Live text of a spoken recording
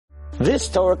This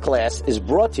Torah class is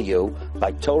brought to you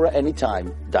by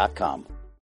TorahAnytime.com.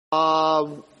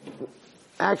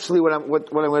 Actually, what I'm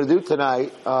going to do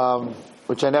tonight,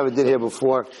 which I never did here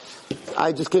before,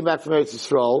 I just came back from Eretz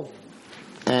Yisrael,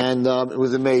 and it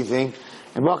was amazing.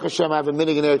 And Baruch Hashem, I have a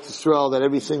minhag in Eretz Yisrael that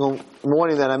every single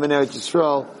morning that I'm in Eretz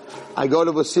Yisrael, I go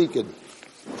to Vasikin.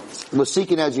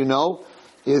 Vasikin, as you know,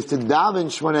 is to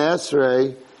daven Shmoneh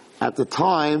Esrei at the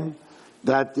time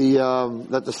that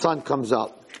the sun comes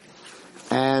up.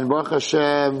 And Baruch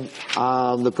Hashem,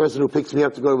 the person who picks me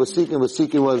up to go to Vasikin was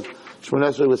Shmoneh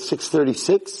Esrei was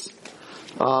 6:36.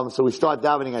 So we start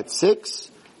davening at 6,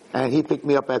 and he picked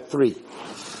me up at 3.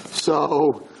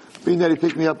 So, being that he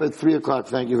picked me up at 3 o'clock,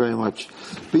 thank you very much.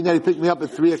 Being that he picked me up at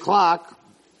 3 o'clock,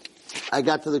 I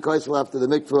got to the Kaisel after the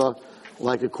mikvah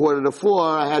like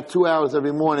 3:45. I had 2 hours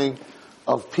every morning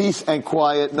of peace and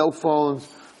quiet, no phones,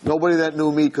 nobody that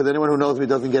knew me, because anyone who knows me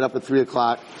doesn't get up at 3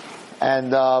 o'clock.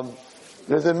 And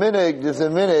there's a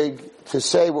minhag to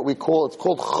say what we call, it's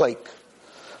called chayk.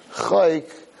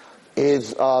 Chayk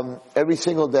is every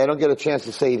single day, I don't get a chance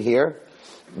to say it here,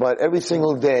 but every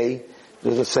single day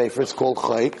there's a sefer, it's called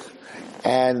chayk,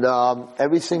 and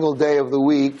every single day of the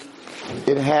week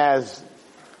it has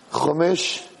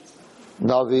Chumash,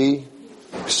 Navi,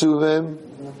 Ksuvim,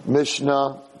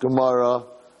 Mishnah, Gemara,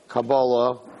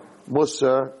 Kabbalah,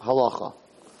 Musar, Halacha.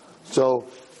 So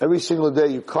every single day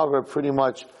you cover pretty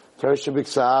much Torah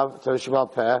Shebiksav, Torah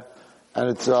Shebal Peh, and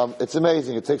it's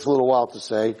amazing. It takes a little while to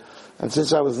say. And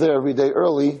since I was there every day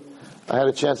early, I had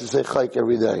a chance to say chayk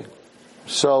every day.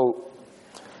 So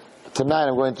tonight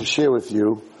I'm going to share with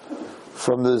you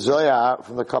from the Zohar,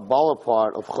 from the Kabbalah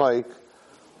part of chayk,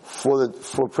 for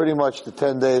pretty much the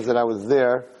 10 days that I was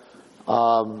there.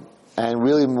 And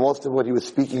really most of what he was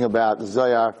speaking about, the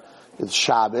Zohar, is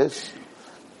Shabbos.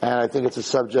 And I think it's a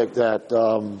subject that,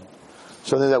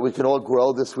 something that we can all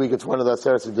grow. This week it's one of the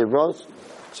Aseret Divros.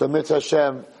 So Mitzvah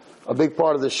Hashem, a big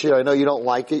part of the shir, I know you don't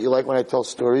like it, you like when I tell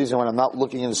stories and when I'm not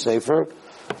looking in the Sefer,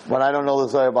 but I don't know the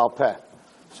Zohar about Peh.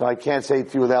 So I can't say it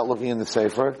to you without looking in the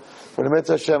Sefer. But in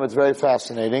Mitzvah Hashem, it's very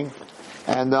fascinating.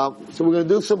 And so we're going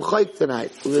to do some chayk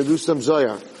tonight. We're going to do some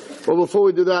Zohar. But before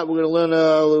we do that, we're going to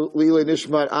learn Lilei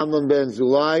Nishmat Amnon ben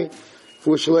Zulai,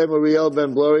 for Shalem Ariel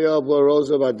ben Bloria,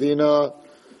 Blorosa Badina,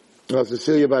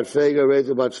 Cecilia bat Fega,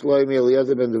 Reza bat Shloimi,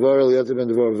 Eliezer ben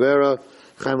Devor Vera,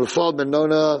 Chaim Rafal ben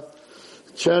Nona,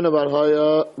 Cherna bat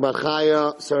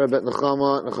Chaya, Sarah bet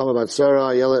Nechama bat Sarah,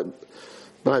 Ayelet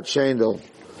bat Shendel,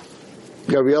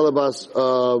 Gabriela bas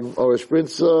Orish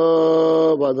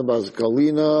Prinza, Baden bas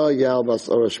Kalina, Yal bas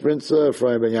Orish Prinza,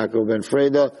 Ephraim ben Yaakov ben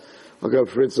Freda, Agab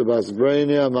Prinza bas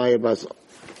Brainia, Maya bas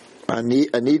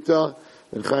Anita,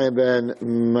 Ben Chaim ben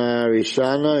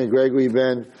Marishana, and Gregory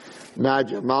ben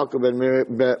Nadia, Malka ben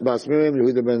bas Miriam,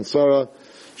 Yehuda ben Sarah,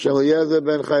 Sheliezer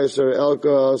ben Chayesar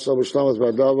Elka, Sobu Shlomas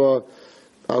Badava,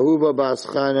 Ahuba bas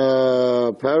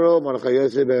Chana Pero, Mordechai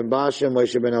Yosef ben Bashem,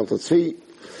 Moshe ben Altatzi,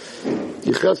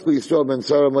 Yechesku Yisrael ben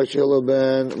Sarah, Moshe Hillel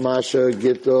ben Masha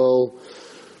Gittel,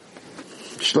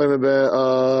 Shlomo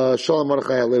ben Shalom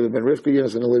Mordechai Levi ben Rivka,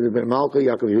 Yunus and Levi ben Malka,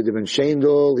 Yaakov Yehuda ben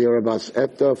Shendel, Liora bas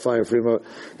Etta, Fire Frima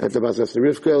Etta bas Esther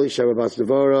Rivka, Elisheva bas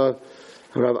Devora,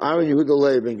 Rav Aaron Yehuda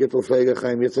Levi ben Gittel Fega,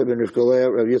 Chaim Yitzhak ben Rivka Leah,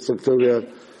 Rav Yitzhak Tovia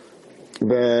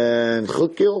ben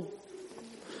Chukil,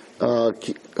 that's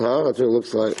what it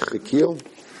looks like, Chukil.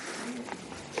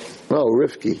 Oh,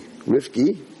 Rivki.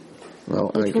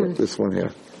 No, I get this one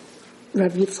here.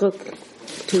 Rav Yitzchak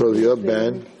Tovia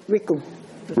ben Rickel.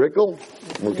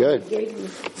 Okay.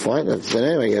 Fine, that's the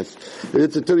name, I guess.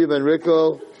 It's a Tovia ben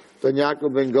Rickel, ben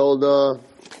Yaakov ben Golda,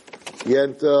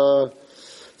 Yenta,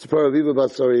 Tzipar Aviva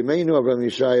bas Sari Meinu, Avram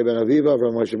Yishaya ben Aviva,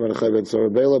 Avram Moshe ben Chai ben Sarah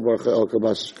Bela, Baruch Elka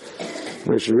bas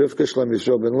Moshe Rivka, Shlem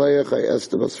Yisrael ben Leah, Chai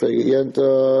Esther bas Fega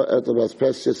Yenta, Eta bas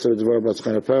Pestis, Sarah Devar bas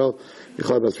Chana Perel,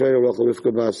 Yichai bas Freda, Rachel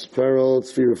Rivka bas Perel,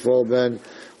 Tzvi Rafal ben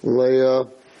Leah,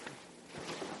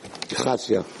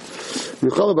 Chatzia.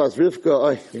 Ruchama bas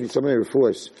Rivka, you need so many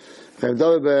refours. Chaim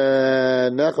David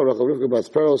ben Necha, Rachel Rivka bas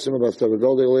Perel, Sima bas David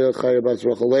Golda, Leah, Chaya bas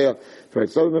Rachel Leah,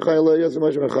 Frank David ben Chaya Leah, Yosef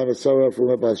Moshe ben Chana Sarah,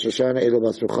 Fuma bas Shoshana, Edel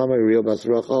bas Ruchama, Uriel bas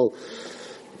Rachel,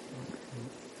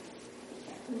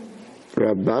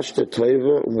 Rabashta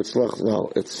Teva Umetzlach, no,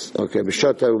 it's, okay,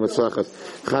 B'shat Teva Umetzlachas,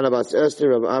 Chana bas Esther,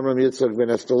 Rav Amram Yitzchak ben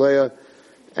Estaleah,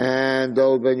 and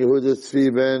Dov ben Yehuda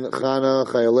Tzvi ben Chana,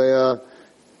 Chayalea,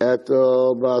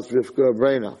 Etel bas Rivka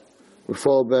Breina,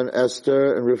 Rafal ben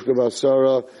Esther, and Rivka bas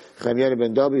Sarah, Chaim Yena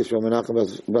ben Davi, Yisrael Menachem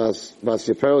bas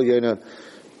Yipero,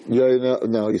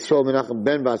 Yisrael Menachem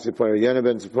ben bas Yipero, Yena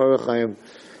ben Zipora, Chaim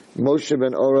Moshe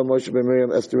ben Ora, Moshe ben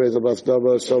Miriam, Esther Reza bas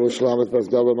Dava, Solo Shlamet bas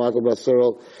Dava, Matel bas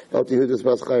Sorel, El Yehudis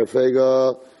bas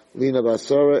Chayafega, Lina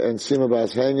Basara, and Sima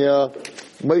Bas Henya,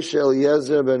 Moshe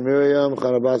Eliezer ben Miriam,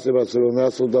 Chanabasi Bas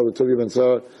Nesel, David Tuvi ben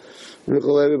Sarah,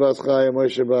 Michal Levi Bas Chaya,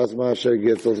 Moshe Bas Masha,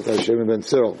 Gittel, Chashemi ben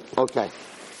Cyril. Okay.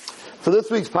 For this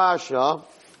week's Parsha,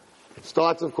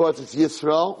 starts, of course, it's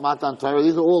Yisro, Matan Torah.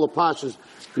 These are all the Parshas,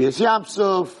 Kriyas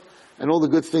Yamsuf, and all the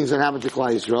good things that happen to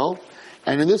Klal Yisrael.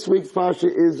 And in this week's Parsha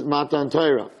is Matan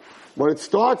Torah. But it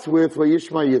starts with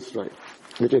Vayishma Yisro,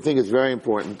 which I think is very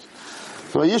important.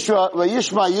 So Vayishma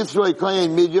Yisro, Kayin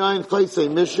Midyan, Chaysei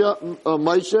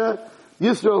Moshe,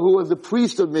 Yisro, who was the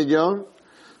priest of Midyan,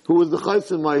 who was the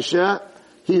Chaysei Moshe,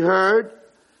 he heard,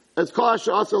 as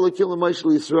Kasha also Lakil Moshe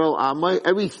Yisrael Amai,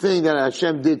 everything that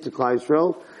Hashem did to Klal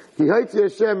Yisrael, he heard to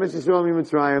Hashem,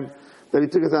 Mitzrayim, that he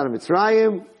took us out of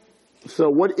Mitzrayim.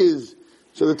 So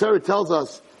the Torah tells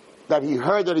us that he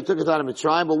heard that he took us out of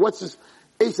Mitzrayim, but what's this?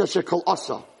 Eisa Shekal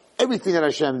Asa. Everything that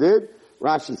Hashem did,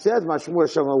 Rashi says, Mashmur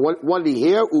Hashem, what did he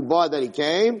hear? Uba, that he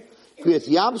came, Kriyas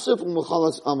Yamsuf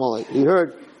U'Mechalas Amalek. He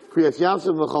heard Kriyas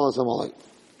Yamsuf U'Mechalas Amalek.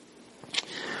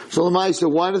 So Lamaisa,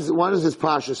 why does this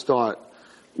Pasha start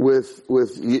with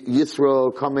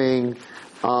Yisro coming,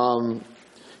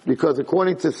 because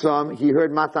according to some, he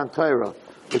heard Matan Torah,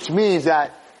 which means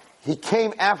that he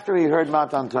came after he heard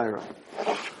Matan Torah.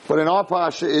 But in our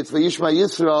Pasha, it's Vayishma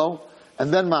Yisro,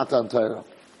 and then Matan Torah.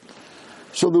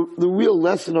 So the real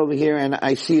lesson over here, and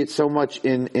I see it so much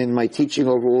in my teaching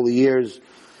over all the years,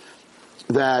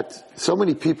 that so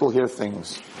many people hear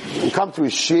things. You come to a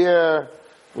shir,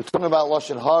 we're talking about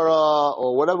Lashon Hara,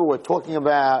 or whatever we're talking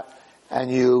about,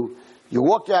 and you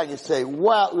walk out and you say,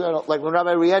 well, like when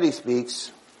Rabbi Rietti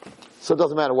speaks, so it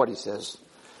doesn't matter what he says.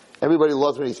 Everybody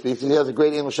loves when he speaks, and he has a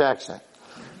great English accent.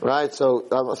 Right?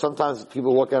 So sometimes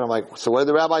people walk out and I'm like, so what did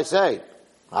the rabbi say?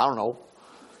 I don't know.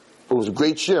 It was a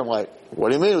great shir. I'm like, what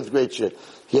do you mean it was a great shir?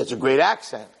 He has a great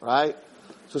accent, right?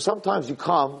 So sometimes you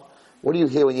come, what do you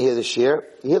hear when you hear the shir?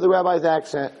 You hear the rabbi's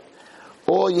accent,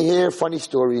 or you hear funny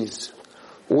stories,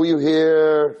 or you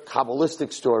hear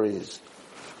Kabbalistic stories,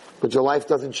 but your life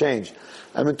doesn't change.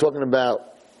 I've been talking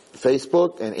about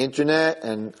Facebook and internet,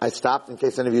 and I stopped in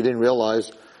case any of you didn't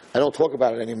realize. I don't talk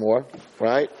about it anymore,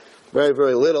 right? Very,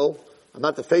 very little. I'm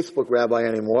not the Facebook rabbi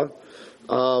anymore.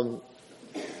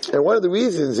 And one of the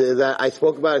reasons is that I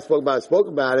spoke about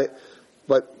it,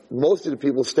 but most of the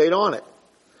people stayed on it.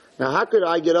 Now, how could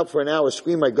I get up for an hour,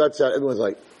 scream my guts out, everyone's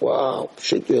like, wow,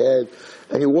 shake your head,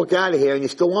 and you walk out of here and you're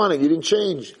still on it, you didn't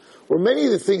change. Or many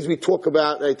of the things we talk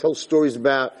about, that I tell stories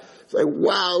about, it's like,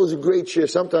 wow, it was a great shir.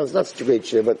 Sometimes not such a great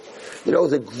shir, but, it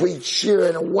was a great shir,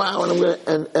 and a wow,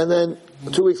 and then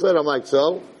 2 weeks later I'm like,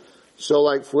 so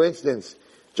like, for instance,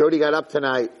 Jody got up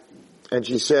tonight, and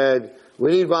she said,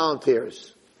 we need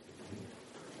volunteers.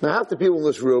 Now, half the people in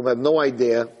this room have no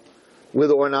idea where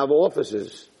the Ornava office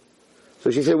is.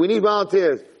 So she said, we need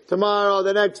volunteers. Tomorrow,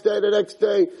 the next day,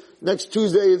 next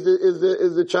Tuesday is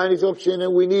the Chinese auction,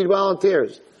 and we need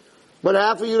volunteers. But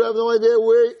half of you have no idea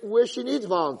where she needs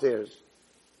volunteers.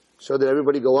 So did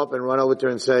everybody go up and run over to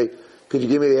her and say, could you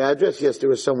give me the address? Yes, there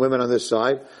were some women on this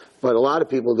side, but a lot of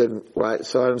people didn't, right?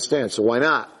 So I understand. So why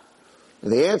not?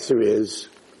 And the answer is,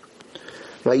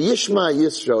 by Yishma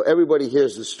Yisro, everybody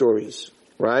hears the stories,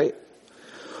 right?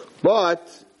 But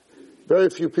very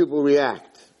few people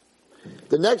react.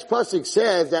 The next pasuk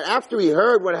says that after he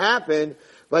heard what happened,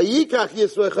 Vayikach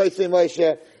Yisro Chaysei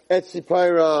Moshe et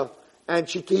Tzipora, and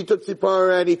he took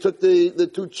Tzipora and he took the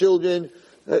two children,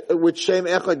 with Shem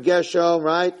Echad Gershom,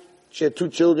 right? She had two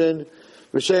children,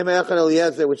 with Shem Echad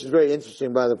Eliezer, which is very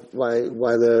interesting by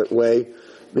the way,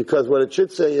 because what it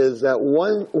should say is that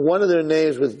one of their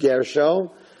names was Gershom,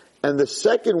 and the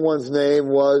second one's name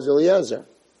was Eliezer.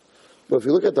 But if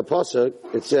you look at the pasuk,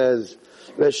 it says,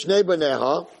 Veshnei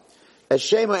Baneha,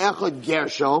 Eshema Echad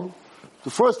Gershom. The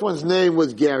first one's name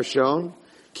was Gershom.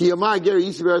 Kiyamah Ger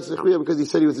Yisrael Eretz Nechriya, because he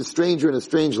said he was a stranger in a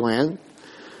strange land.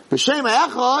 Veshema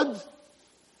Echad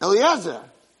Eliezer.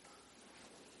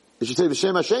 It should say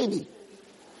V'Shem Hasheni.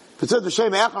 If it says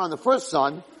V'Shem Echad on the first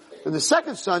son, then the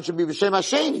second son should be V'Shem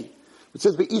Hasheni. It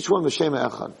says each one V'Shem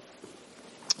Echad.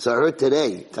 So I heard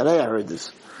today I heard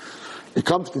this. It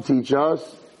comes to teach us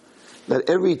that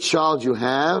every child you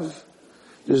have,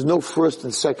 there's no first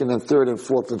and second and third and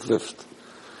fourth and fifth.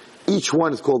 Each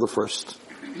one is called the first.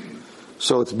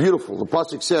 So it's beautiful. The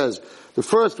pasuk says the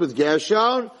first was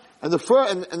Gershon, and then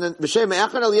V'Shem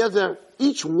Echad Eliezer.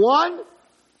 Each one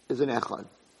is an Echad.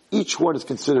 Each one is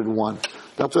considered one.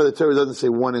 That's why the Torah doesn't say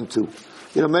 1 and 2.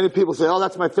 Many people say, oh,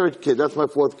 that's my third kid, that's my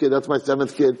fourth kid, that's my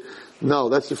seventh kid. No,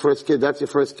 that's your first kid, that's your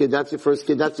first kid, that's your first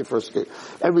kid, that's your first kid.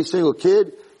 Every single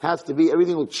kid has to be, every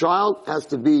single child has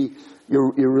to be,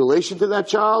 your relation to that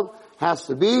child has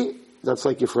to be, that's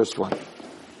like your first one.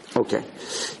 Okay.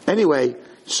 Anyway,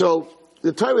 so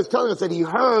the Torah is telling us that he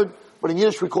heard what in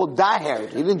Yiddish we call daher.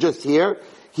 He didn't just hear,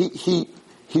 he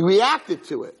reacted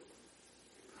to it.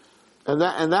 And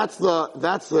that's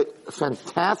the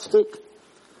fantastic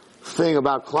thing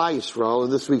about Klal Yisrael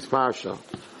in this week's Parashat.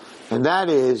 And that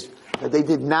is that they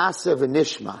did Nasa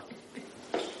v'Nishma.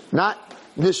 Not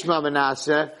Nishma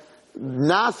v'Nasa.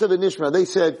 Nasa v'Nishma. They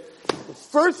said, the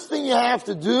first thing you have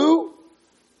to do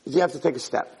is you have to take a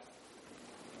step.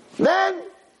 Then,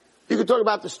 you can talk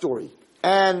about the story.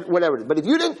 And whatever it is. But if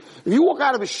you walk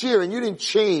out of a shir and you didn't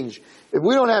change, if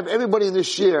we don't have everybody in this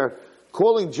shir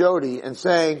calling Jody and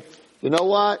saying, you know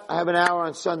what, I have an hour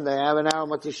on Sunday, I have an hour on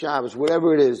Motzei Shabbos,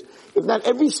 whatever it is. If not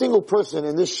every single person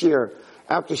in this shir,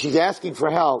 after she's asking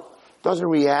for help, doesn't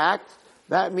react,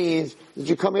 that means that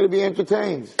you come here to be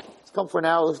entertained. Let's come for an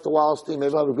hour, listen to Wallerstein,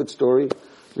 maybe I'll have a good story,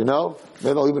 maybe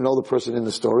I'll even know the person in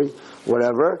the story,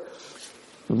 whatever.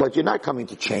 But you're not coming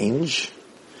to change.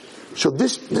 So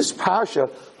this parsha,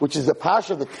 which is the parsha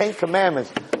of the Ten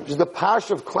Commandments, which is the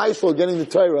parsha of Klal Yisrael getting the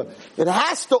Torah, it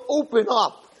has to open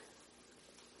up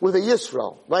with a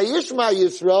Yisro. By Yishma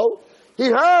Yisro, he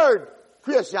heard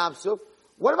Kriyas Yamsuf.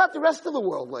 What about the rest of the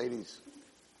world, ladies?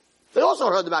 They also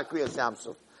heard about Kriyas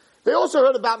Yamsuf. They also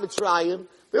heard about Mitzrayim.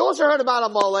 They also heard about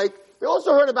Amalek. They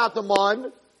also heard about the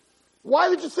Mon. Why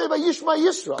did you say by Yishma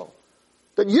Yisro?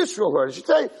 That Yisro heard. You should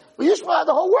say, but Yishma,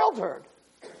 the whole world heard.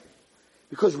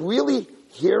 Because really,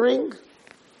 hearing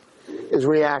is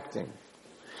reacting.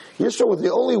 Yisro was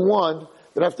the only one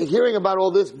that after hearing about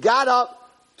all this, got up,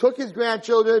 took his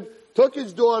grandchildren, took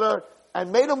his daughter,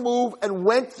 and made a move and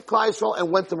went to Klal Yisrael and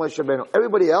went to Moshe Rabbeinu.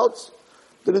 Everybody else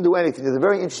didn't do anything. There's a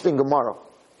very interesting Gemara.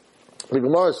 The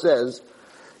Gemara says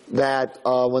that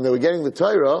when they were getting the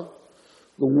Torah,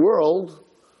 the world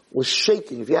was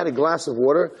shaking. If you had a glass of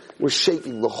water, it was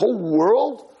shaking. The whole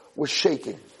world was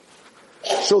shaking.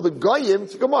 So the Goyim,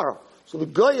 it's a Gemara. So the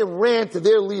Goyim ran to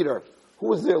their leader. Who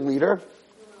was their leader?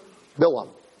 Bilam.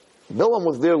 Bilam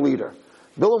was their leader.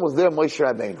 Bilam was their Moshe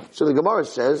Rabbeinu. So the Gemara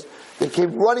says, they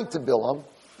came running to Bilam,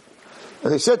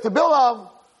 and they said to Bilam,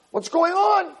 what's going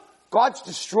on? God's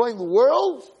destroying the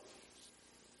world?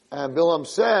 And Bilam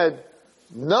said,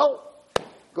 no,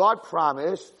 God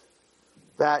promised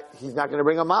that he's not going to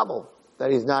bring a Mabul,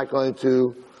 that he's not going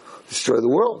to destroy the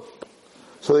world.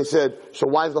 So they said, so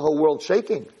why is the whole world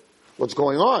shaking? What's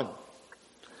going on?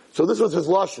 So this was his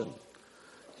lashon.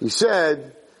 He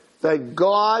said that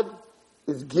God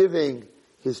is giving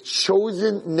his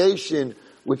chosen nation,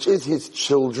 which is his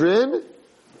children,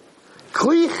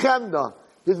 Kli Chemda,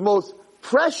 his most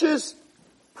precious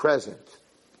present.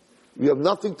 You have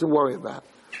nothing to worry about.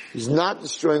 He's not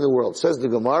destroying the world. Says the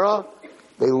Gemara,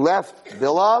 they left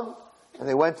Bilam and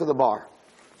they went to the bar.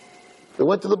 They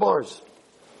went to the bars.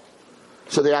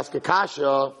 So they ask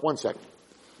Akasha, 1 second.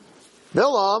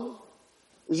 Bilam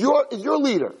is your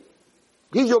leader.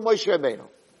 He's your Moshe Rabbeinu.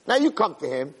 Now you come to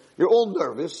him, you're all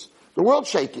nervous, the world's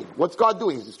shaking. What's God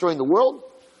doing? He's destroying the world?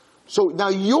 So now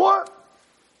you're,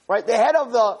 right, the head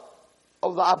of the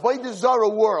Avodah Zarah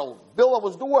world. Bilam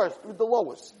was the worst, he was the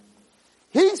lowest.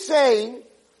 He's saying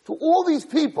to all these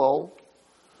people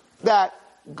that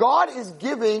God is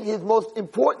giving his most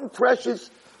important, precious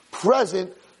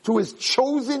present to his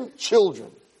chosen children.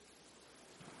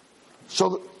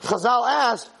 So Chazal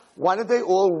asked, why did they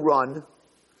all run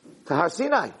to Har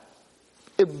Sinai?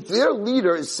 If their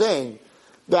leader is saying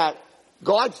that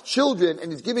God's children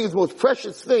and he's giving his most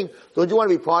precious thing, don't you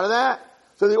want to be part of that?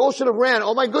 So they all should have ran.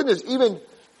 Oh my goodness, even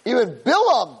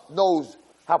Bilam knows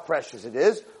how precious it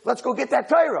is. Let's go get that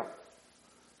Torah.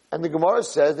 And the Gemara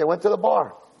says they went to the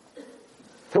bar.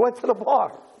 They went to the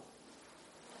bar.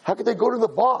 How could they go to the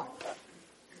bar?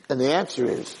 And the answer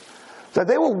is that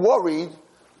they were worried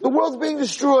the world's being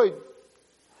destroyed.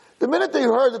 The minute they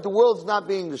heard that the world's not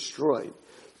being destroyed,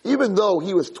 even though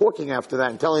he was talking after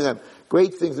that and telling them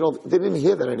great things, they didn't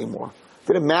hear that anymore. It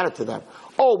didn't matter to them.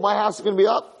 Oh, my house is going to be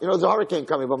up. There's a hurricane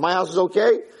coming, but my house is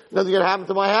okay. Nothing's going to happen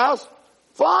to my house.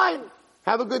 Fine.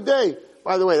 Have a good day.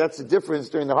 By the way, that's the difference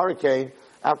during the hurricane.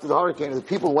 After the hurricane, the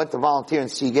people who went to volunteer in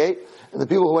Seagate, and the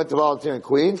people who went to volunteer in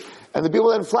Queens, and the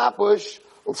people in Flatbush,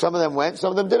 well, some of them went, some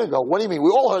of them didn't go. What do you mean?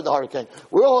 We all heard the hurricane.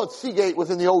 We all heard Seagate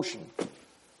was in the ocean.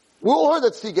 We all heard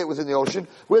that Seagate was in the ocean.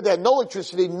 We had no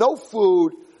electricity, no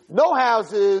food, no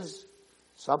houses.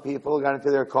 Some people got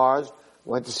into their cars,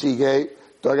 went to Seagate,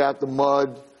 dug out the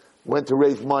mud, went to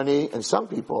raise money, and some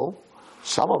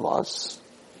of us,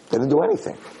 didn't do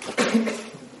anything.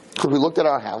 Because we looked at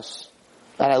our house,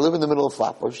 and I live in the middle of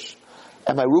Flatbush,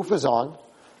 and my roof is on,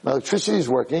 my electricity is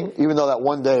working, even though that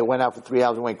one day it went out for 3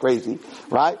 hours and went crazy,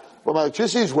 right? But my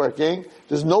electricity is working,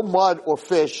 there's no mud or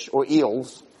fish or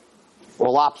eels, or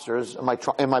lobsters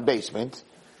in my basement.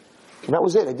 And that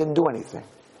was it. I didn't do anything.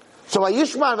 So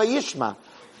Vayishma,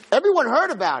 everyone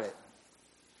heard about it.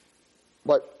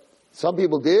 But some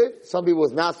people did. Some people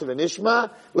was Nasiv and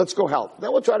Ishma. Let's go help.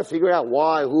 Then we'll try to figure out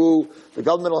why, who. The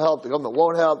government will help. The government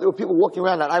won't help. There were people walking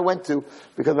around that I went to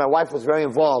because my wife was very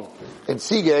involved in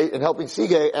Seagate and helping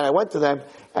Seagate. And I went to them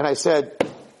and I said,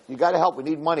 you got to help. We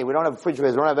need money. We don't have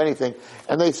refrigerators. We don't have anything.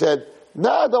 And they said,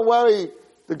 no, don't worry.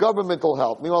 The government will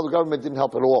help. Meanwhile, the government didn't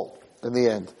help at all in the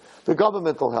end. The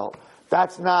government will help.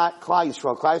 That's not Klal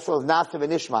Yisrael. Klal Yisrael is Nasiv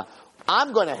and Ishma.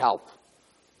 I'm going to help.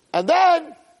 And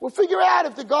then we'll figure out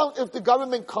if the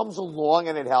government comes along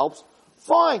and it helps,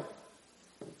 fine.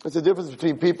 It's the difference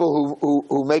between people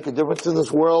who make a difference in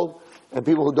this world and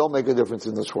people who don't make a difference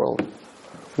in this world.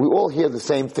 We all hear the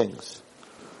same things.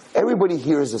 Everybody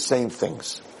hears the same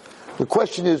things. The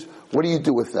question is, what do you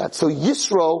do with that? So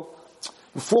Yitro,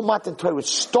 before Matan Torah, it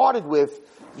started with,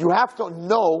 you have to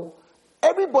know,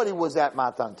 everybody was at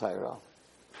Matan Torah.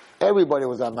 Everybody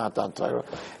was at Matan Torah.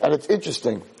 And it's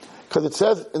interesting, because it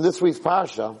says in this week's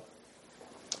Parasha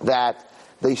that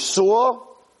they saw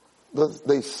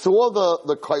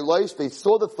the koilos, they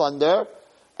saw the thunder,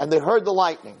 and they heard the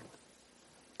lightning.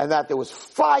 And that there was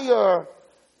fire,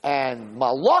 and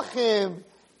malachim,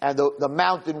 and the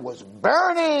mountain was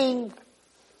burning.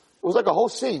 It was like a whole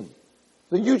scene.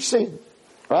 A huge scene.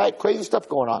 Right? Crazy stuff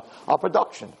going on. A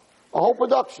whole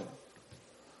production.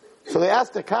 So they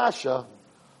asked the Kasha,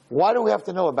 why do we have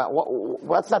to know about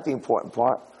that's not the important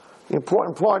part. The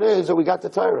important part is that we got the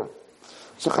Torah.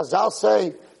 So Chazal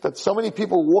say that so many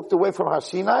people walked away from Har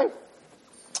Sinai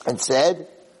and said,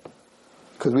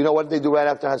 because we know what they do right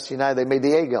after Har Sinai, they made the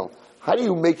Egel. How do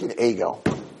you make an Egel?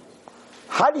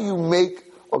 How do you make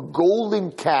a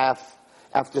golden calf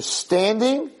after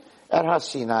standing at Har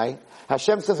Sinai?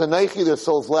 Hashem says, Anochi, their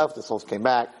souls left, their souls came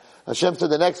back. Hashem said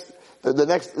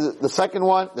the second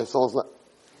one, their souls left.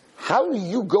 How do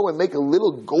you go and make a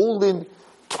little golden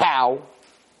cow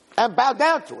and bow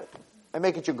down to it and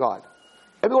make it your God?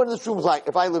 Everyone in this room is like,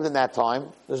 if I lived in that time,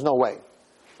 there's no way.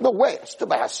 No way. I stood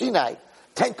by Har Sinai,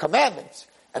 10 commandments,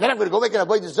 and then I'm going to go make an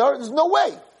Avodah Zarah. There's no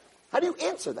way. How do you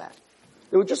answer that?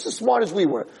 They were just as smart as we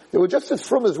were. They were just as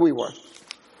frum as we were.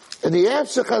 And the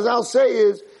answer, Chazal say,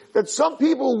 is that some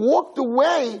people walked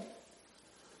away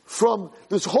from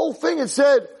this whole thing and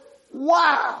said,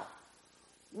 wow,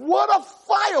 what a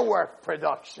firework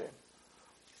production.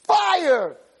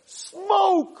 Fire,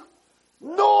 smoke,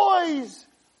 noise,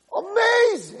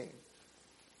 amazing.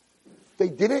 They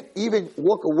didn't even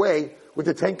walk away with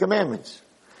the 10 Commandments.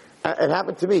 It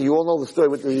happened to me. You all know the story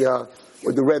with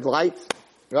the red light,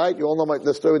 right? You all know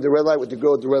the story with the red light, with the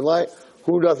girl with the red light.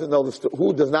 Who does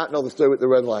not know the story with the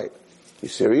red light? You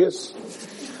serious?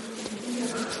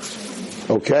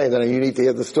 Okay, then you need to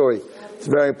hear the story. It's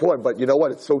very important, but you know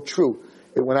what? It's so true.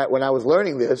 When I was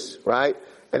learning this, right,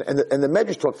 and the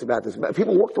Medrash talks about this,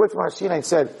 people walked away from Har Sinai and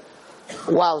said,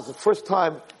 wow, it's the first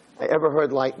time I ever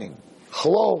heard lightning.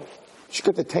 Hello? You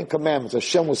got the 10 Commandments.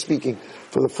 Hashem was speaking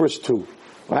for the first two,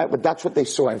 right? But that's what they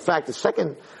saw. In fact, the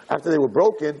second, after they were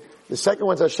broken, the second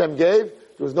ones Hashem gave,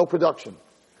 there was no production.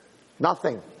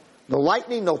 Nothing. No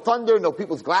lightning, no thunder, no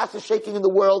people's glasses shaking in the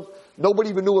world. Nobody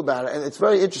even knew about it. And it's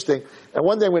very interesting. And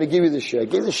one day I'm going to give you this share. I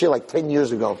gave this share like 10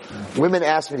 years ago. Women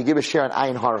asked me to give a share on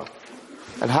Ayin Hara.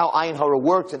 And how Ayin Hara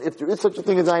works, and if there is such a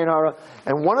thing as Ayin Hara.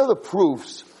 And one of the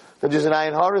proofs that there's an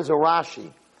Ayin Hara is a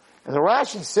Rashi. And the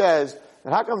Rashi says,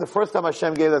 and how come the first time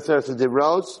Hashem gave that Seres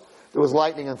Dibros, there was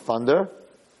lightning and thunder,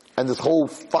 and this whole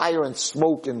fire and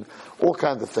smoke and all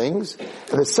kinds of things.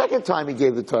 And the second time he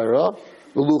gave the Torah,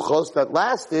 the Luchos, that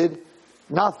lasted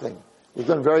nothing. It was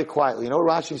done very quietly. You know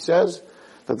what Rashi says?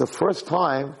 That the first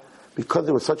time, because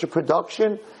there was such a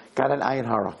production, got an Ayin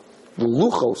Hara. The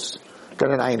Luchos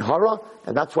got an Ayin Hara,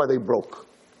 and that's why they broke.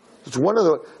 It's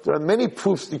there are many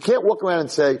proofs. You can't walk around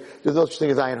and say, there's no such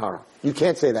thing as Ayin Hara. You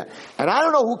can't say that. And I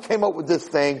don't know who came up with this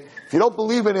thing. If you don't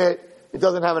believe in it, it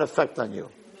doesn't have an effect on you.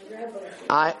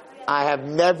 I have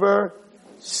never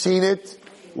seen it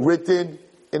written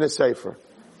in a sefer.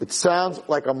 It sounds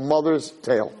like a mother's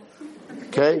tale.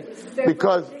 Okay?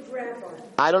 Because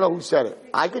I don't know who said it.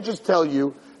 I could just tell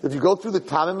you, if you go through the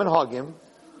Tamim and Hagim,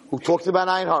 who talks about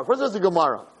Ayin Hara. First there's the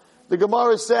Gemara. The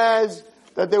Gemara says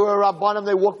that they were a Rabbanim,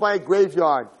 they walked by a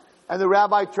graveyard. And the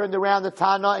rabbi turned around the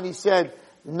Tana and he said,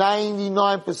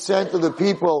 99% of the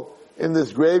people in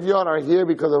this graveyard are here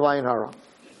because of Ayin Hara.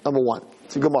 Number one.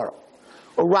 It's a Gemara.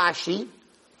 A Rashi,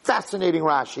 fascinating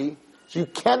Rashi. So you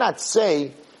cannot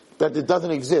say that it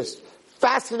doesn't exist.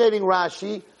 Fascinating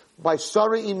Rashi by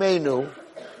Sari Imenu,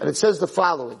 and it says the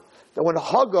following, that when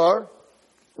Hagar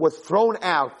was thrown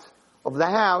out of the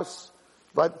house,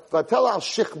 But tell al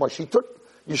Shikma, she took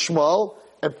Yishmael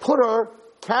and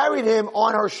carried him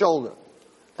on her shoulder.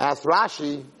 Asked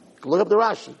Rashi, look up the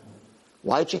Rashi.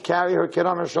 Why did she carry her kid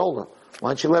on her shoulder?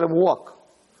 Why didn't she let him walk?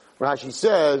 Rashi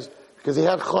says, because he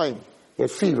had chaim, he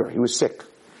had fever, he was sick.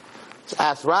 So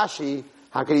asked Rashi,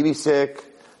 how could he be sick?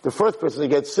 The first person to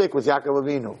get sick was Yaakov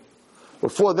Avinu.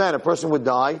 Before then, a person would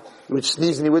die, he would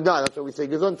sneeze and he would die. That's what we say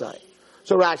Gesundheit.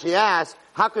 So Rashi asked,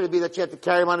 how could it be that she had to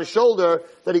carry him on her shoulder,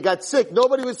 that he got sick?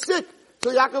 Nobody was sick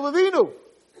till Yaakov Avinu.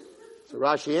 So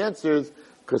Rashi answers,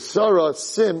 because Sarah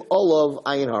sim olav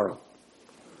ayin hara.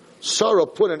 Sarah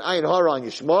put an ayin hara on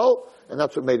Yishmael, and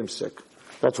that's what made him sick.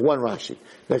 That's one Rashi.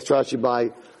 Next Rashi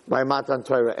by Matan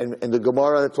Torah. And the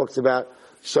Gemara that talks about,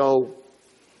 so,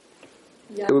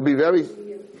 it would be very...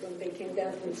 When they came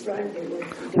down to Mitzrayim, they were...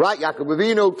 Right, Yaakov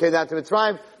Avinu came down to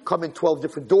Mitzrayim, come in 12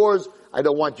 different doors. I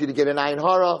don't want you to get an ayin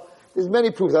hara. There's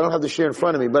many proofs. I don't have the share in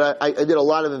front of me, but I did a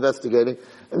lot of investigating.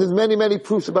 And there's many, many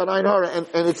proofs about ayin hara.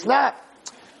 And it's not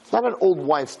an old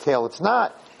wives' tale. It's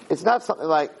not something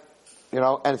like,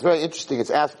 and it's very interesting. It's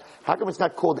asked, how come it's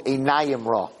not called Einayim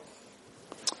Ra?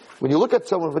 When you look at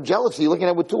someone for jealousy, you're looking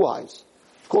at it with two eyes.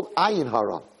 It's called ayin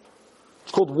hara.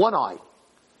 It's called one eye,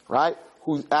 right?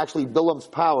 Who's actually Bilam's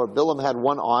power. Bilam had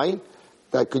one eye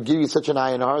that could give you such an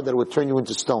ayin hara that it would turn you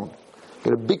into stone. He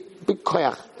had a big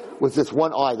koyach with this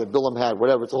one eye that Bilam had,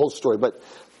 whatever, it's a whole story. But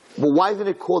why isn't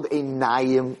it called a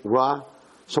Nayim Ra?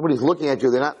 Somebody's looking at you,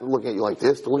 they're not looking at you like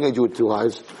this, they're looking at you with two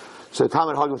eyes. So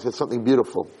Talmud Hagim says something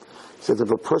beautiful. He says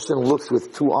if a person looks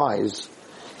with two eyes,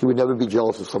 he would never be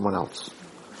jealous of someone else.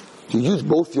 If you use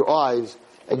both your eyes,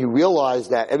 and you realize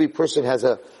that every person has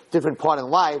a different part in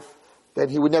life, then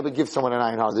he would never give someone an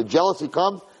ayin hara. The jealousy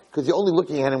comes because you're only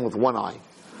looking at him with one eye.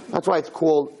 That's why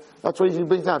he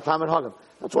brings down Talmud Hagim.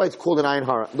 That's why it's called an ayin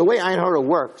hara. The way ayin hara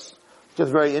works,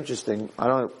 just very interesting.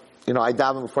 I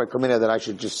daven before I come in here that I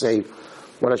should just say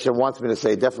what Hashem wants me to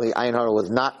say. Definitely ayin hara was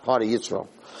not part of Yitro.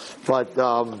 But,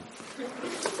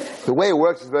 the way it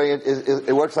works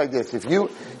it works like this.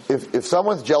 If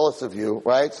someone's jealous of you,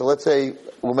 right? So let's say,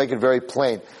 we'll make it very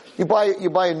plain. You buy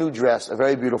a new dress, a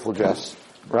very beautiful dress,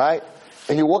 right?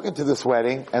 And you walk into this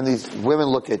wedding, and these women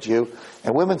look at you,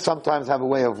 and women sometimes have a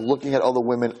way of looking at other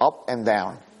women up and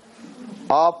down.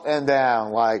 Up and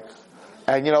down,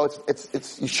 and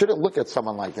you shouldn't look at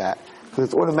someone like that, because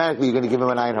it's automatically you're going to give him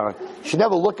an ayin hara. You should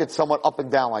never look at someone up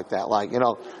and down like that,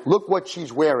 look what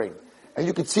she's wearing. And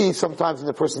you can see sometimes in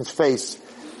the person's face,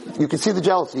 you can see the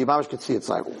jealousy, your mamash can see it's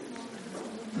like,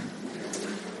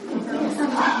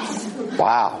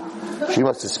 wow, she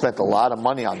must have spent a lot of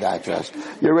money on that dress.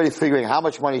 You're already figuring how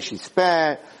much money she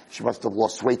spent, she must have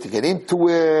lost weight to get into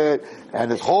it, and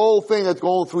this whole thing that's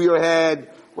going through your head,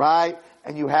 right?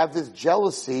 And you have this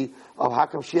jealousy of how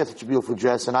come she has such a beautiful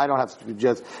dress and I don't have such a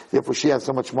beautiful dress, therefore she has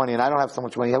so much money and I don't have so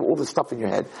much money. You have all this stuff in your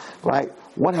head, right?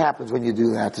 What happens when you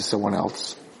do that to someone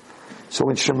else? So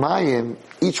in Shemayim,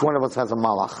 each one of us has a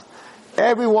malach.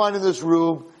 Everyone in this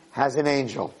room has an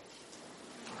angel.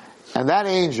 And that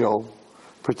angel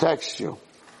protects you.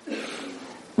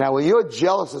 Now when you're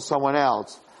jealous of someone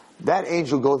else, that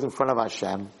angel goes in front of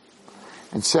Hashem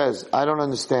and says, I don't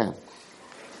understand.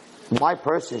 My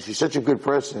person, she's such a good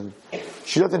person,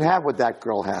 she doesn't have what that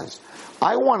girl has.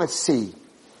 I want to see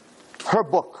her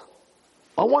book.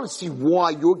 I want to see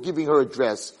why you're giving her a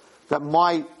dress that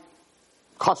my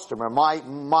customer,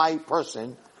 my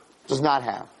person, does not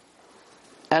have.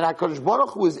 And HaKadosh Baruch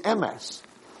Hu is MS.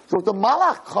 So if the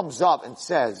malach comes up and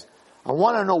says, I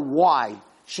want to know why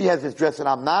she has this dress and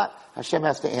I'm not, Hashem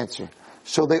has to answer.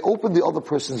 So they open the other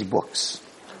person's books.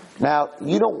 Now,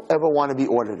 you don't ever want to be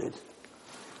audited.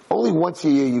 Only once a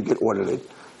year you get audited.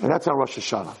 And that's on Rosh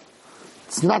Hashanah.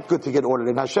 It's not good to get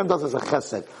audited. Now Hashem does as a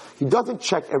chesed. He doesn't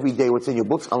check every day what's in your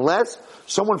books unless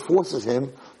someone forces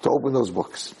him to open those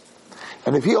books.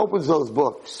 And if he opens those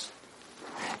books,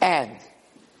 and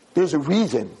there's a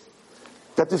reason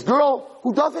that this girl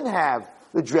who doesn't have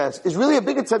the dress is really a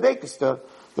bigger tzaddikister,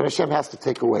 then Hashem has to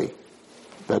take away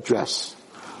that dress.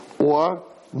 Or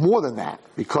more than that,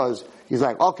 because he's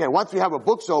like, okay, once we have our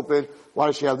books open, why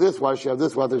does she have this? Why does she have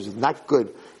this? Why does it's not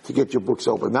good to get your books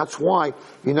open? That's why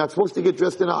you're not supposed to get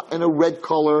dressed in a red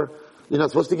color. You're not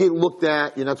supposed to get looked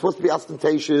at. You're not supposed to be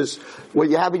ostentatious. What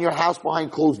you have in your house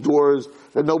behind closed doors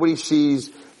that nobody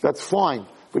sees, that's fine.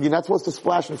 But you're not supposed to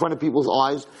splash in front of people's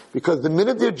eyes, because the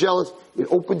minute they're jealous, it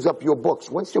opens up your books.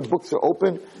 Once your books are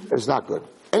open, it's not good.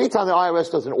 Anytime the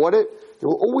IRS does an audit, they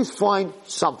will always find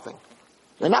something.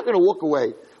 They're not going to walk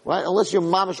away, right? Unless your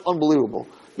mom is unbelievable.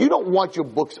 You don't want your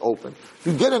books open. If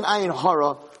you get an ayin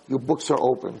hara, your books are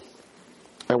open.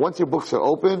 And once your books are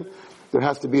open, there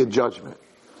has to be a judgment.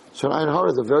 So an ayin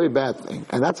hara is a very bad thing,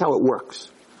 and that's how it works.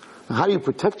 Now, how do you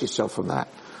protect yourself from that?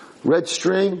 Red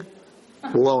string,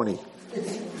 baloney.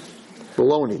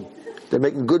 Baloney. They're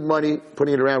making good money,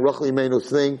 putting it around Rachel Imeinu's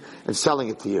thing, and selling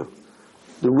it to you.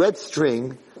 The red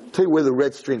string, I'll tell you where the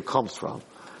red string comes from.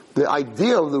 The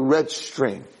idea of the red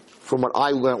string, from what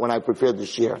I learned when I prepared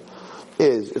this year,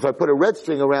 is if I put a red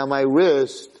string around my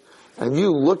wrist, and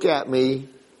you look at me,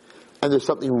 and there's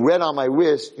something red on my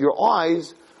wrist, your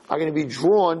eyes are going to be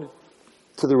drawn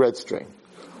to the red string.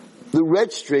 The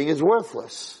red string is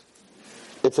worthless.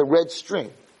 It's a red string.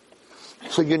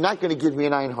 So you're not going to give me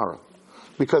an ayin hara.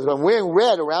 Because if I'm wearing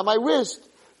red around my wrist,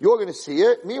 you're going to see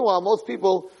it. Meanwhile, most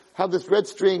people have this red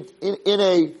string in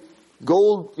a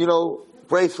gold,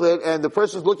 bracelet, and the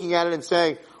person's looking at it and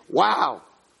saying, wow,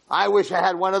 I wish I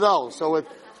had one of those. So it's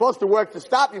supposed to work to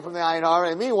stop you from the ayin hara,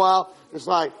 and meanwhile, it's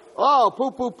like, oh,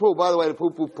 poo, poo, poo. By the way, the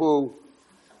poo, poo, poo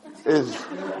is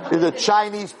a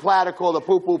Chinese platter called a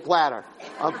poo, poo platter.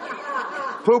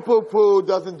 Poo, poo, poo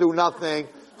doesn't do nothing.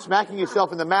 Smacking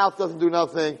yourself in the mouth doesn't do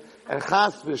nothing. And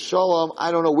chas v'sholom,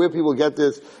 I don't know where people get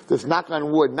this knock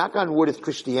on wood. Knock on wood is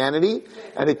Christianity,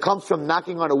 and it comes from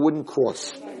knocking on a wooden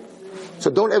cross. So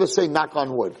don't ever say knock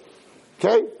on wood.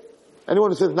 Okay?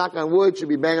 Anyone who says knock on wood should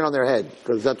be banging on their head,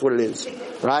 because that's what it is.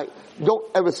 Right? Don't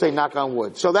ever say knock on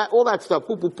wood. So all that stuff,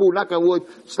 poo, poo, poo, knock on wood,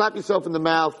 slap yourself in the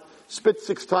mouth, spit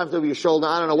 6 times over your shoulder,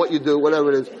 I don't know what you do,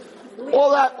 whatever it is.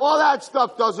 All that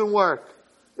stuff doesn't work.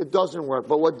 It doesn't work.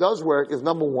 But what does work is,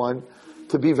 number one,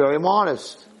 to be very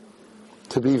modest.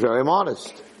 To be very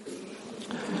modest.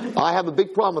 I have a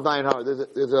big problem with ayin hara.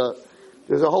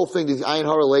 There's a whole thing, these ayin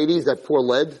hara ladies that pour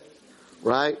lead,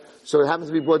 right? So it happens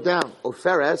to be brought down.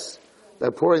 Oferes,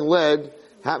 that pouring lead,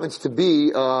 happens to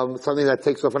be something that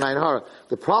takes off an ayin hara.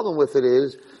 The problem with it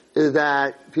is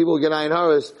that people get ayin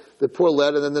haras, they pour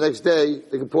lead, and then the next day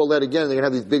they can pour lead again, and they can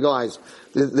have these big eyes.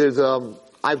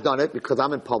 I've done it because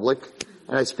I'm in public,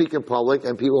 and I speak in public,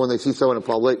 and people, when they see someone in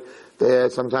public,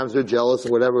 sometimes they're jealous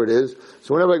or whatever it is.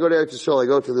 So whenever I go to Eretz Yisrael, I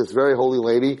go to this very holy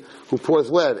lady who pours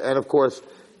lead. And of course,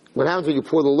 what happens when you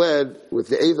pour the lead with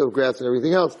the azov grass and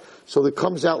everything else, so it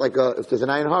comes out if there's an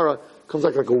ayin hara, it comes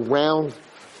like a round,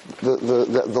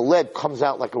 the lead comes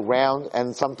out like a round,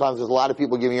 and sometimes there's a lot of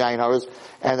people giving you ayin haras,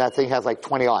 and that thing has like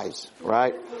 20 eyes,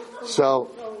 right? So,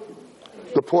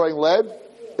 the pouring lead,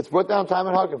 it's brought down time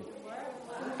and hug him.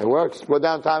 It works. It's brought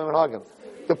down time and hug him.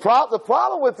 The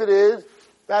problem with it is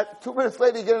that 2 minutes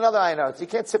later you get another ayin hara. So you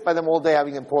can't sit by them all day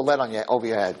having them pour lead over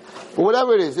your head. But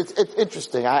whatever it is, it's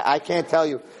interesting. I can't tell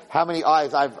you how many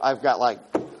eyes I've got,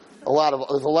 there's a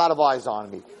lot of eyes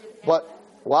on me. But,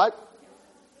 what?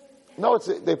 No,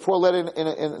 they pour lead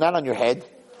in not on your head.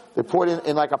 They pour it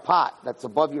in like a pot that's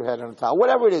above your head on the top.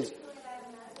 Whatever it is.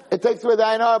 It takes away the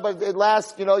ayin hara, but it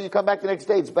lasts, you come back the next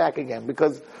day, it's back again.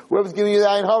 Because whoever's giving you the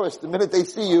ayin hara, the minute they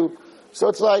see you, so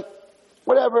it's like,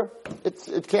 whatever.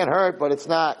 It can't hurt, but it's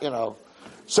not,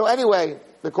 So anyway,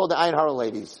 they're called the ayin hara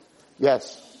ladies.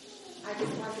 Yes? I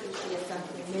just wanted to share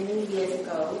something. Many years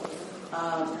ago,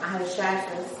 I had a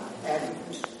shabbos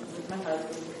with my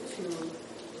husband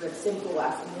to Rav Simcha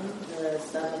Wasserman, the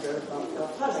son of the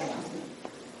Covenant.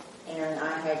 And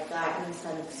I had gotten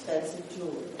some expensive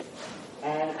jewelry.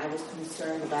 And I was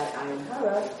concerned about ayin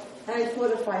hara. And I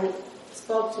thought if I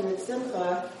spoke to Rav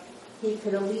Simcha, he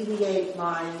could alleviate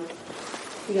my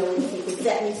feelings, he could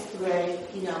set me straight,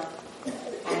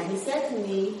 And he said to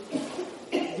me,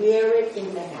 wear it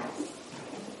in the house.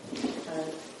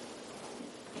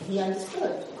 He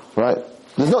understood. Right.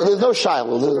 There's no shiloh.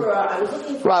 I was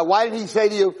looking for... Right. Why did he say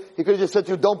to you, he could have just said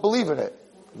to you, don't believe in it.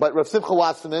 But Rav Simcha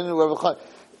Wasserman,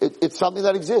 it's something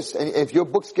that exists. And if your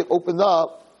books get opened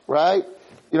up, right,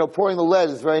 pouring the lead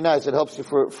is very nice. It helps you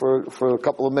for a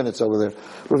couple of minutes over there.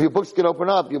 But if your books get open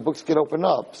up, your books get open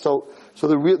up. So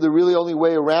the really only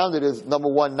way around it is, number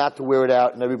one, not to wear it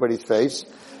out in everybody's face.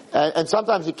 And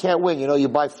sometimes you can't win. You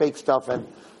buy fake stuff and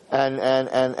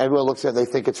everyone looks at it, they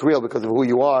think it's real because of who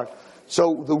you are.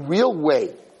 So the real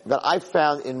way that I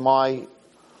found in my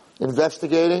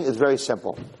investigating is very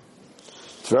simple.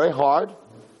 It's very hard.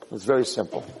 It's very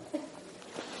simple.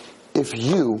 If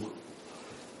you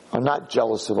are not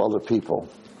jealous of other people,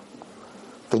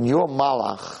 then your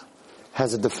malach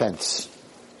has a defense.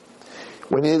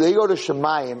 When they go to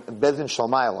Shemayim, Bezin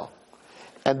Shalmayla,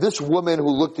 and this woman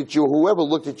who looked at you, whoever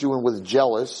looked at you and was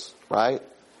jealous, right?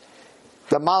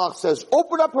 The malach says,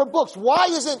 open up her books. Why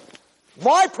isn't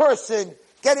my person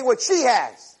getting what she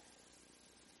has?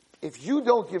 If you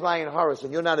don't give ayin haras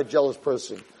and you're not a jealous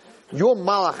person, your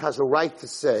malach has a right to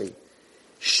say,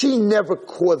 she never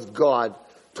caused God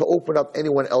to open up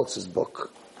anyone else's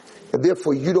book. And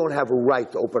therefore you don't have a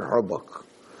right to open her book.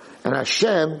 And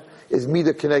Hashem is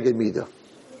Midah Keneged Midah.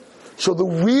 So the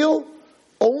real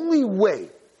only way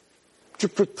to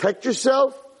protect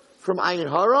yourself from Ayin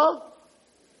Hara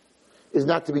is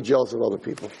not to be jealous of other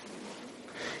people.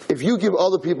 If you give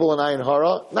other people an Ayin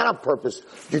Hara, not on purpose,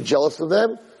 you're jealous of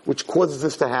them, which causes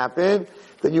this to happen,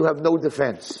 then you have no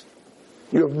defense.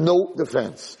 You have no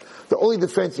defense. The only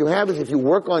defense you have is if you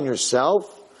work on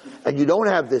yourself, and you don't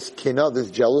have this kinna, this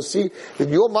jealousy, then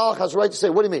your malach has the right to say,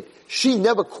 what do you mean? She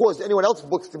never caused anyone else's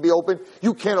books to be open.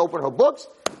 You can't open her books.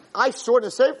 I stored in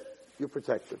a safe. You're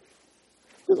protected.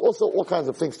 There's also all kinds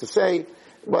of things to say,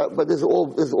 but this is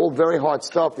all very hard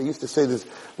stuff. They used to say this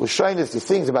Lashonis, these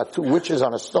things about two witches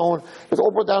on a stone. It's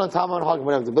all brought down in Talmud and Haggadah,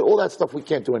 whatever. But all that stuff we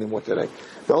can't do anymore today.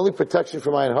 The only protection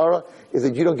from Ayin Hara is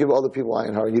that you don't give other people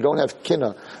Ayin Hara. You don't have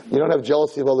kinna. You don't have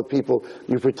jealousy of other people.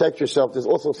 You protect yourself. There's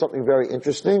also something very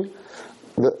interesting,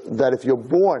 that if you're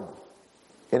born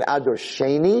in Adar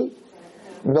Sheni,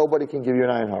 nobody can give you an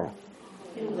Ayin Hara.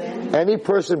 Any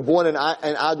person born in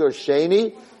Adar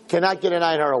Sheni cannot get an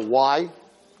Ayin Hara. Why?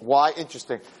 Why?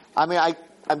 Interesting. I mean,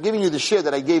 I'm giving you the share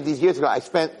that I gave these years ago. I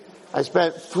spent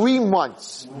 3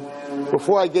 months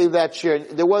before I gave that share.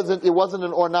 It wasn't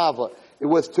an Ornava. It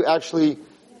was to actually,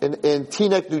 in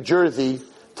Teaneck, New Jersey,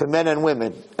 to men and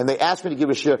women. And they asked me to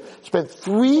give a share. Spent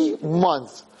 3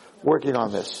 months working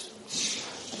on this.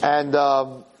 And,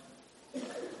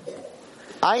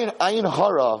 Ayin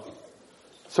Hara,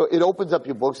 so it opens up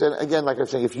your books. And again, like I'm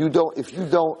saying, if you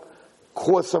don't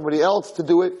cause somebody else to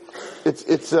do it,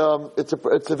 it's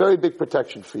a very big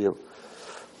protection for you.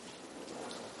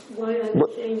 Why Adar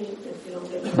Sheni if you don't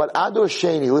get But Adar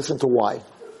Sheni, listen to why.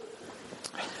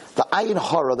 The Ayin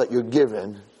Hara that you're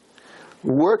given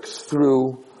works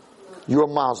through your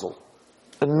mazel.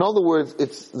 In other words,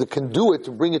 it's the conduit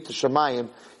to bring it to Shemayim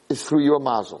is through your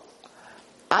mazel.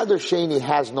 Adar Sheni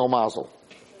has no mazel.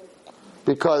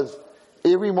 Because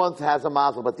every month has a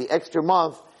mazel, but the extra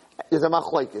month is a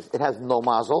machlokes. It has no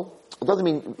mazel. It doesn't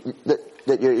mean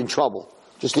that you're in trouble.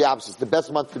 Just the opposite. It's the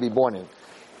best month to be born in.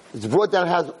 It's brought down,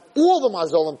 it has all the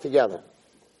mazolim together.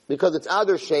 Because it's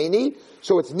Adar Sheni,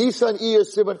 so it's Nisan, Iyar,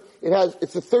 Sivan,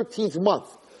 it's the 13th month.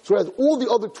 So it has all the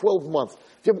other 12 months.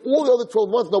 If you have all the other 12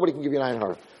 months, nobody can give you an Ayin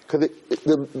Hara. Because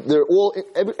they're all,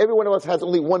 every one of us has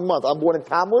only 1 month. I'm born in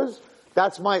Tammuz,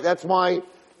 that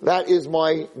is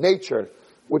my nature.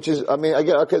 Which is, I mean,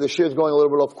 again, okay, the shir is going a little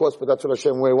bit off course, but that's what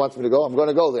Hashem, where He wants me to go. I'm going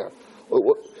to go there.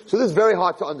 So this is very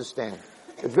hard to understand.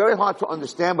 It's very hard to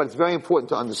understand, but it's very important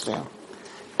to understand.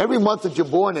 Every month that you're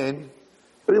born in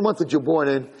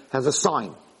has a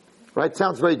sign. Right? It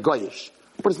sounds very goyish.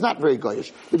 But it's not very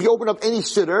goyish. If you open up any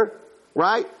siddur,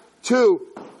 right, to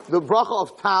the bracha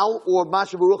of Tal or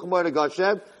Masha Baruch Moed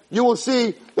Hashem, you will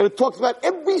see that it talks about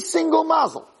every single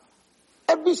mazel.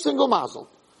 Every single mazel.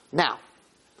 Now,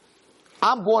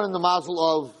 I'm born in the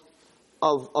mazel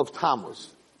of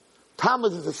Tammuz.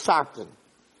 Tammuz is a sartan.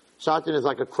 Sartan is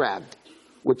like a crab,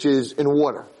 which is in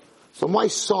water. So my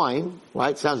sign,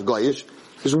 right, sounds goyish,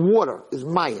 is water, is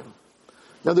mayim.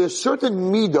 Now there's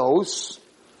certain midos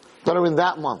that are in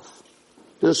that month.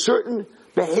 There's certain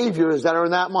behaviors that are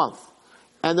in that month.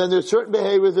 And then there's certain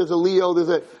behaviors, there's a Leo,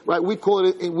 right, we call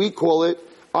it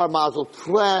our mazel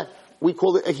tle. We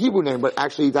call it a Hebrew name, but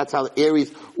actually that's how the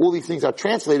Aries, all these things are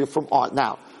translated from art.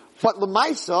 Now, but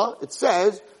Lemaisa, it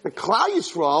says, the Klal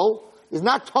Yisrael is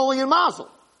not totally in mazel.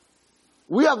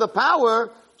 We have the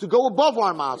power to go above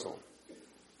our mazel.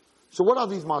 So what are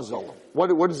these mazolim?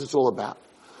 What is this all about?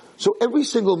 So every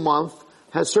single month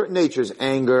has certain natures: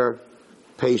 anger,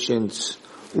 patience,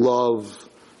 love,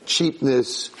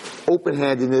 cheapness,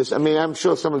 open-handedness. I mean, I'm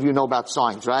sure some of you know about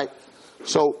signs, right?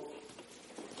 So,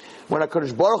 when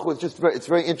HaKadosh Baruch Hu, it's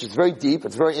very interesting, it's very deep,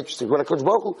 it's very interesting. When HaKadosh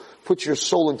Baruch Hu puts your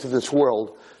soul into this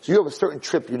world, so you have a certain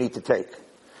trip you need to take.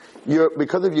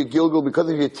 Because of your Gilgul, because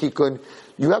of your Tikkun,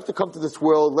 you have to come to this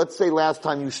world. Let's say last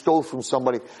time you stole from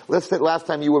somebody. Let's say last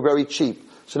time you were very cheap.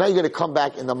 So now you're going to come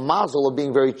back in the mazel of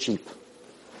being very cheap.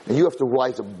 And you have to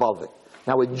rise above it.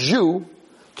 Now a Jew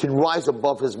can rise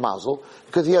above his mazel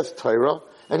because he has Torah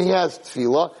and he has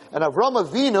Tefillah. And Avraham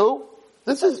Avinu,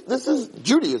 this is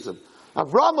Judaism.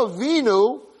 Avraham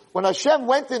Avinu, when Hashem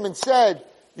went to him and said,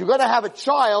 you're going to have a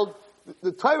child,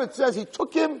 the Torah says he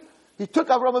took Avraham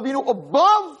Avinu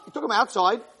above, he took him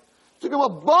outside, took him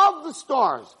above the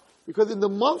stars. Because in the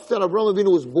month that Avraham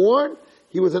Avinu was born,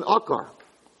 he was an Akar.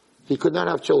 He could not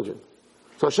have children.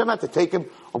 So Hashem had to take him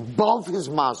above his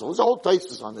mazel. There's a whole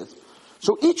thesis on this.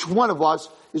 So each one of us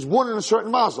is born in a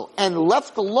certain mazel. And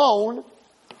left alone,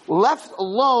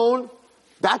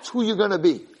 that's who you're going to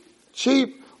be.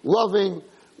 Cheap, loving,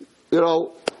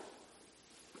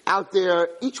 out there.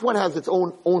 Each one has its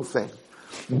own thing.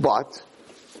 But,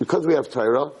 because we have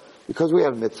Torah, because we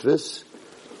have mitzvahs,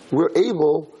 we're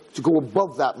able to go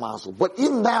above that mazel. But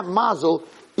in that mazel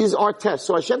is our test.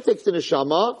 So Hashem takes the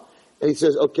neshama, and He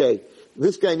says, okay,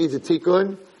 this guy needs a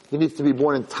tikkun, he needs to be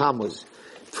born in Tammuz.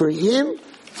 For him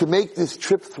to make this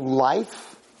trip through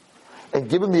life, and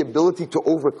give him the ability to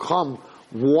overcome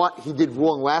what he did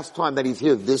wrong last time that he's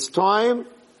here this time,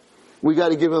 we got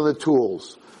to give him the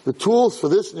tools. The tools for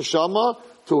this neshama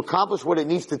to accomplish what it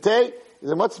needs to take is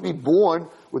it must be born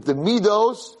with the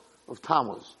midos of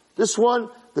Tammuz. This one,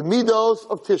 the midos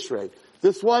of Tishrei.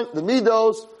 This one, the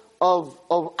midos of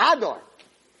Adar,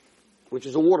 which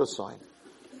is a water sign.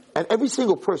 And every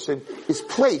single person is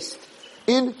placed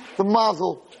in the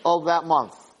mazel of that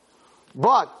month.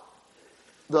 But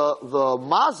the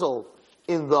mazel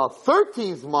in the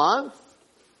 13th month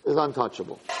is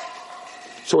untouchable.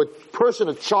 So a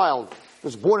child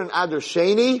that's born in Adar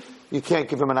Sheni, you can't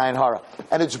give him an ayin hara.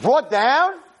 And it's brought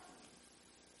down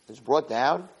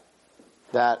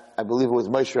that I believe it was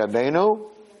Moshe Rabbeinu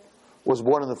was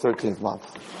born in the 13th month.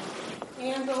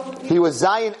 He was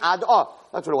Zayin Adar. Oh,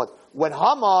 that's what it was. When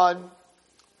Haman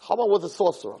was a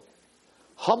sorcerer.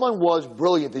 Haman was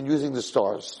brilliant in using the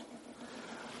stars.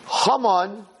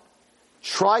 Haman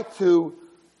tried to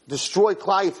destroy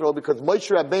Klal Yitro because Moshe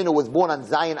Rabbeinu was born on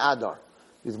Zayin Adar.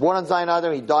 He was born on Zayin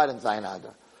Adar, he died on Zayin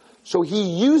Adar. So he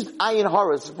used ayin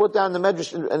hara, it's put down in the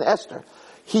Medrash and Esther.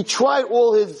 He tried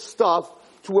all his stuff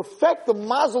to affect the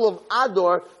mazel of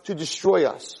Adar to destroy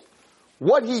us.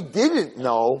 What he didn't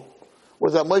know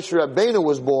was that Moshe Rabbeinu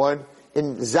was born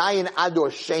in Zayin Adar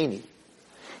Sheni.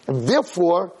 And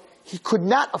therefore, he could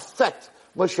not affect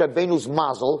Moshe Rabbeinu's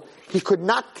mazel. He could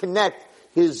not connect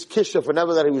his kishuf,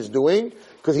 whatever that he was doing,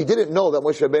 because he didn't know that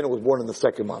Moshe Rabbeinu was born in the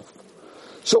second month.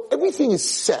 So everything is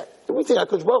set. Everything,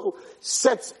 HaKadosh Baruch Hu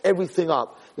sets everything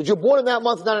up. That you're born in that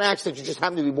month is not an accident, you just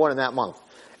happen to be born in that month.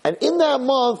 And in that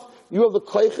month, you have the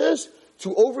koiches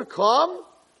to overcome.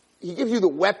 He gives you the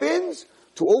weapons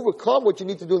to overcome what you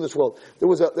need to do in this world. There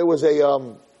was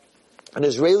an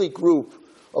Israeli group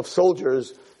of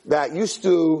soldiers that used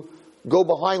to go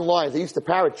behind lines. They used to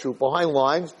paratroop behind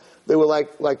lines. They were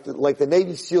like the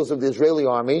Navy SEALs of the Israeli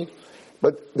army,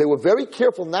 but they were very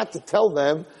careful not to tell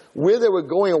them where they were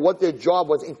going and what their job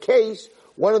was in case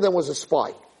one of them was a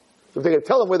spy. So if they could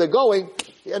tell them where they're going,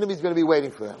 the enemy's going to be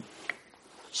waiting for them.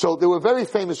 So they were a very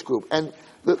famous group, and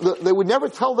they would never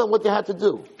tell them what they had to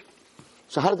do.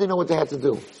 So how did they know what they had to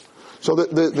do? So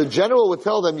the general would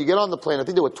tell them, you get on the plane, I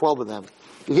think there were 12 of them,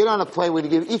 you get on a plane, we're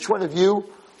going to give each one of you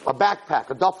a backpack,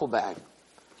 a duffel bag.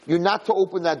 You're not to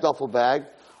open that duffel bag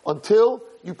until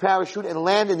you parachute and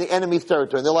land in the enemy's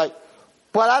territory. And they're like,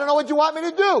 but I don't know what you want me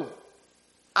to do.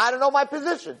 I don't know my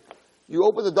position. You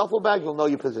open the duffel bag, you'll know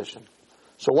your position.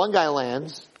 So one guy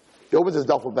lands, he opens his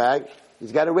duffel bag,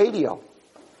 he's got a radio.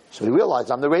 So he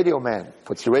realized, I'm the radio man.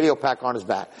 Puts the radio pack on his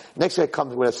back. Next guy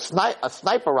comes with a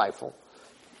sniper rifle.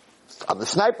 I'm the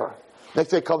sniper.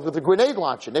 Next guy comes with a grenade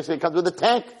launcher. Next guy comes with a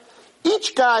tank.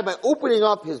 Each guy, by opening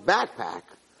up his backpack,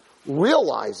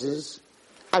 realizes,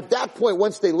 at that point,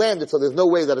 once they landed, so there's no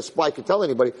way that a spy could tell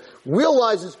anybody,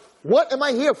 realizes, what am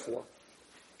I here for?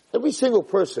 Every single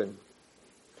person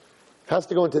has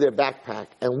to go into their backpack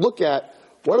and look at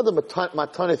what are the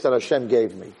matanis that Hashem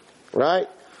gave me, right?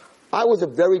 I was a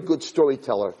very good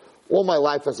storyteller all my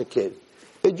life as a kid.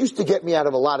 It used to get me out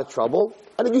of a lot of trouble,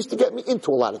 and it used to get me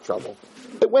into a lot of trouble.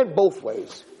 It went both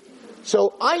ways.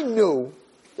 So I knew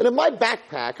that in my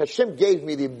backpack, Hashem gave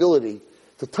me the ability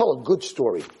to tell a good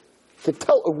story, to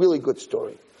tell a really good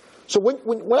story. So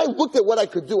when I looked at what I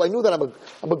could do, I knew that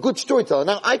I'm a good storyteller.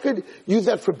 Now I could use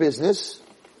that for business.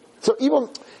 So even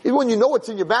when you know what's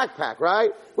in your backpack, right?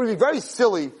 It would be very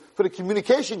silly for the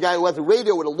communication guy who has a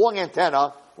radio with a long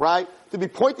antenna, right, to be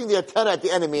pointing the antenna at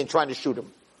the enemy and trying to shoot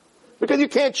him. Because you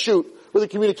can't shoot with the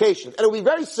communications. And it would be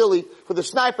very silly for the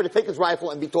sniper to take his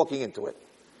rifle and be talking into it.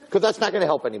 Because that's not going to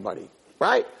help anybody.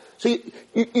 Right? So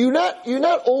you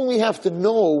not only have to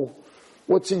know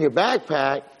what's in your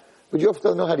backpack, but you have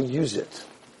to know how to use it.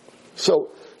 So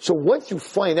once you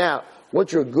find out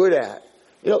what you're good at,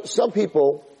 some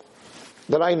people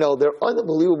that I know, they're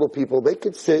unbelievable people. They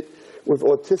could sit with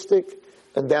autistic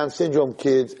and Down syndrome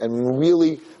kids and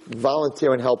really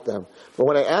volunteer and help them. But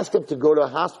when I ask them to go to a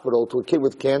hospital to a kid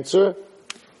with cancer,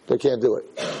 they can't do it.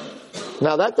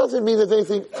 Now that doesn't mean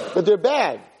that they're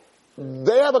bad.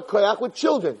 They have a koyach with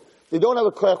children. They don't have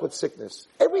a koyach with sickness.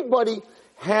 Everybody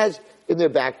has in their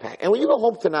backpack. And when you go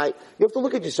home tonight, you have to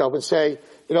look at yourself and say,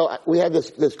 we had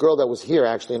this girl that was here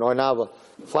actually in Arnava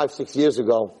 5-6 years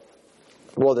ago.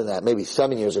 More than that, maybe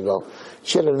 7 years ago.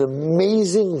 She had an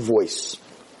amazing voice.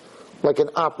 Like an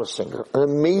opera singer. An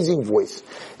amazing voice.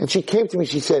 And she came to me,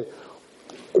 she said,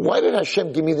 why did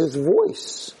Hashem give me this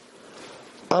voice?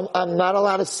 I'm not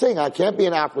allowed to sing. I can't be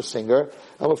an opera singer.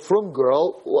 I'm a frum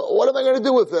girl. What am I going to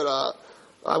do with it?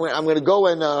 I'm going to go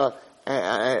and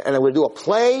I'm going to do a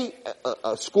play,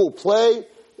 a school play.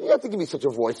 You have to give me such a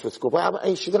voice for school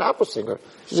play. She's an opera singer.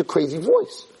 She's a crazy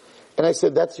voice. And I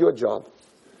said, that's your job.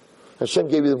 Hashem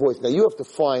gave you the voice. Now you have to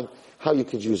find how you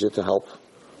could use it to help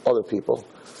other people.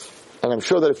 And I'm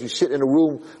sure that if you sit in a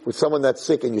room with someone that's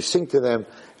sick and you sing to them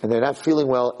and they're not feeling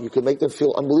well, you can make them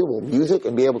feel unbelievable music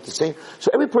and be able to sing. So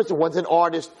every person wants an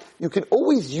artist. You can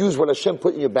always use what Hashem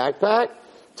put in your backpack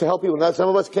to help people. Now some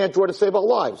of us can't draw to save our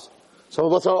lives. Some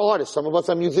of us are artists. Some of us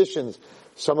are musicians.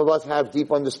 Some of us have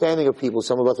deep understanding of people.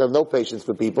 Some of us have no patience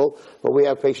for people, but we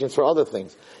have patience for other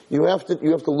things. You have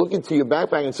to look into your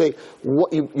backpack and say,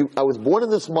 I was born in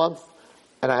this month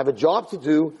and I have a job to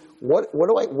do. What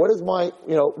is my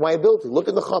ability? Look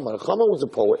at the Chama. The Chama was a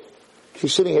poet.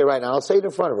 She's sitting here right now. I'll say it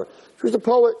in front of her. She was a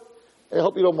poet, and I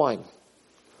hope you don't mind.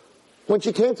 When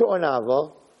she came to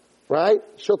Arnava, right,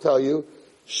 she'll tell you,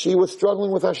 she was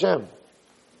struggling with Hashem.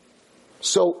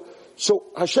 So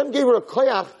Hashem gave her a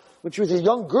koyach when she was a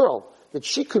young girl, that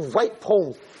she could write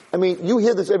poems. I mean, you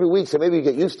hear this every week, so maybe you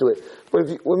get used to it.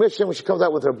 But when she comes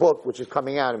out with her book, which is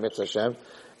coming out in Mitzvah Hashem,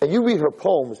 and you read her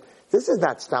poems, this is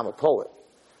not Stam a poet.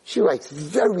 She writes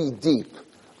very deep.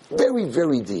 Very,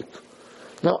 very deep.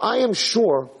 Now, I am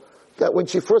sure that when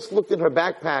she first looked in her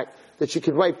backpack that she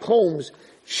could write poems,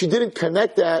 she didn't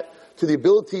connect that to the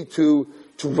ability to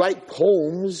write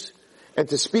poems and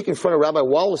to speak in front of Rabbi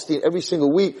Wallerstein every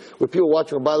single week with people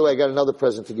watching. And by the way, I got another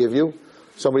present to give you.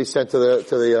 Somebody sent to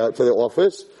the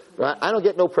office. Right? I don't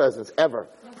get no presents ever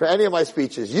for any of my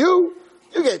speeches. You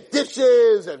get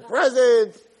dishes and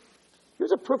presents.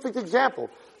 Here's a perfect example.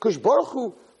 Because Baruch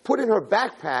Hu put in her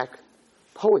backpack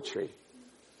poetry.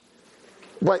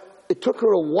 But it took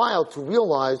her a while to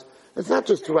realize it's not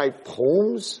just to write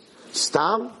poems,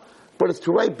 stam, but it's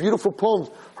to write beautiful poems.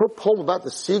 Her poem about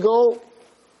the seagull,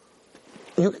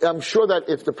 I'm sure that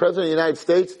if the President of the United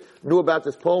States knew about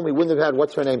this poem, he wouldn't have had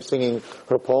what's her name singing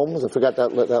her poems. I forgot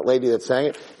that lady that sang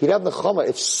it. He'd have the Chama.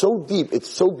 It's so deep, it's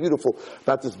so beautiful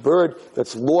about this bird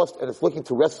that's lost and it's looking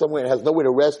to rest somewhere and has nowhere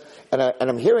to rest. And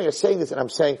I'm hearing her saying this and I'm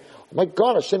saying, oh my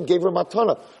God, Hashem gave her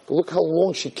matana. But look how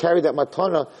long she carried that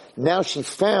matana. Now she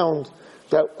found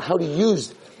how to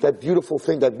use that beautiful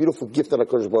thing, that beautiful gift that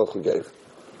HaKadosh Baruch Hu gave.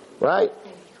 Right?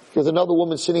 There's another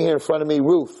woman sitting here in front of me,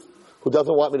 Ruth, who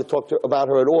doesn't want me to talk about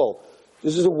her at all.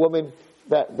 This is a woman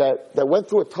that went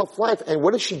through a tough life, and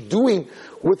what is she doing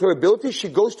with her ability? She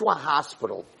goes to a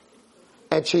hospital.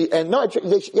 You have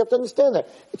to understand that.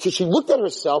 She looked at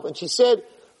herself and she said,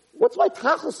 what's my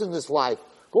tachlis in this life?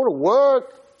 Going to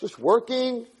work, just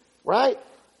working, right?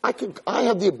 I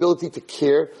have the ability to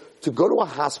care, to go to a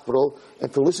hospital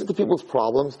and to listen to people's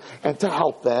problems and to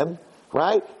help them,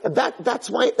 right? And that's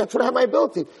what I have my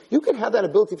ability. You can have that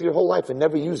ability for your whole life and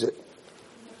never use it.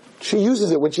 She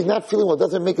uses it when she's not feeling well. It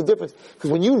doesn't make a difference. Because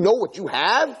when you know what you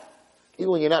have,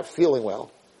 even when you're not feeling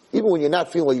well, you're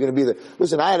going to be there.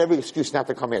 Listen, I had every excuse not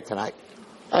to come here tonight.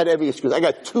 I had every excuse. I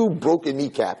got 2 broken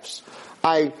kneecaps.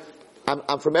 I'm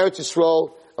from Eretz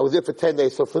Yisrael. I was there for 10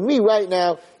 days. So for me right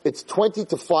now, it's 20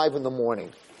 to 5 in the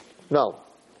morning. No,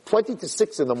 20 to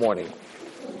 6 in the morning.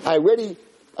 I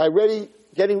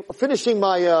finishing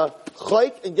my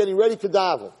chayk and getting ready to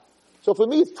daven. So for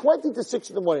me, it's 20 to 6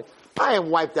 in the morning. I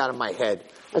am wiped out of my head.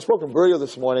 I spoke in Burial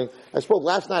this morning. I spoke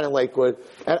last night in Lakewood.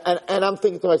 And I'm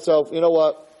thinking to myself, you know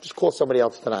what? Just call somebody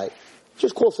else tonight.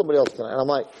 And I'm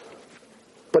like,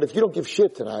 but if you don't give shir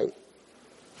tonight,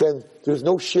 then there's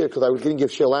no shir, because I didn't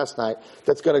give shir last night,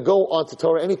 that's going to go on to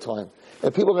Torah anytime.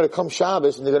 And people are going to come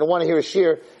Shabbos and they're going to want to hear a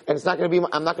shir, and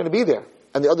I'm not going to be there.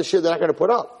 And the other shir they're not going to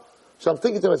put up. So I'm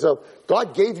thinking to myself,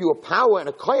 God gave you a power and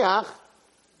a koyach.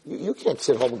 You can't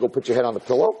sit home and go put your head on the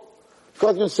pillow.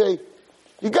 God's going to say,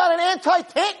 you got an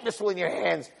anti-tank missile in your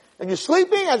hands, and you're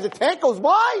sleeping as the tank goes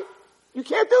by? You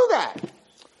can't do that.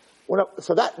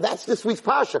 So that's this week's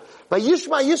Parashat. By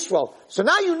Yishma Yisrael. So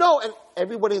now you know, and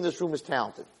everybody in this room is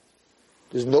talented.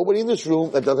 There's nobody in this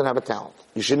room that doesn't have a talent.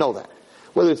 You should know that.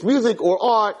 Whether it's music or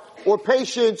art or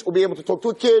patience or be able to talk to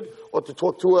a kid or to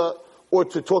talk to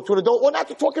an adult or not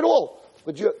to talk at all.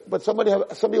 But somebody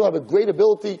will have a great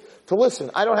ability to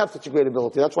listen. I don't have such a great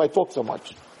ability. That's why I talk so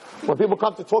much. When people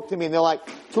come to talk to me and they're like,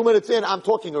 2 minutes in, I'm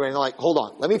talking already. And they're like, hold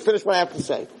on, let me finish what I have to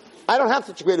say. I don't have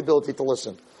such a great ability to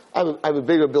listen. I have a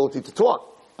bigger ability to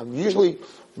talk. I'm usually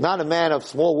not a man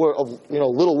of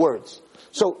little words.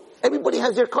 So everybody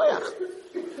has their koyach.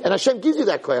 And Hashem gives you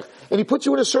that koyach. And He puts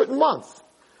you in a certain month.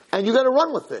 And you gotta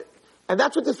run with it. And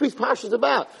that's what this week's Parashat is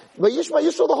about. But Yishma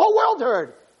Yisrael, the whole world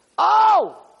heard.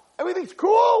 Oh! Everything's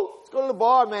cool. Let's go to the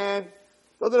bar, man.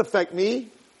 Doesn't affect me.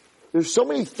 There's so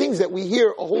many things that we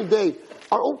hear a whole day.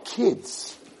 Our own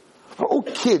kids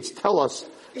tell us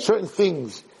certain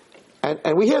things.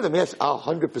 And we hear them, yes,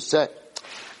 100%.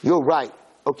 You're right.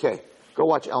 Okay, go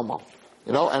watch Elmo.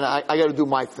 And I gotta do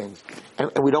my things.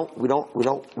 And we don't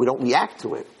react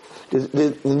to it.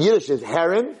 In Yiddish, there's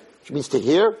heren, which means to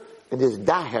hear, and there's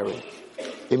daheren.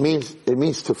 It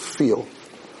means to feel.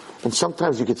 And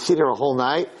sometimes you could sit here a whole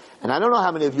night, and I don't know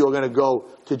how many of you are gonna go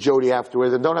to Jody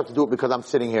afterwards, and don't have to do it because I'm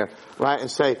sitting here, right, and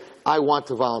say, I want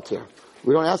to volunteer.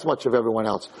 We don't ask much of everyone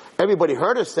else. Everybody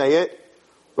heard us say it,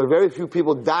 but very few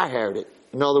people dahered it.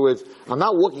 In other words, I'm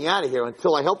not walking out of here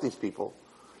until I help these people.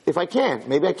 If I can,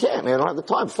 maybe I can't. Maybe I don't have the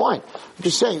time. Fine. I'm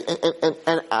just saying,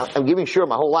 and I'm giving sure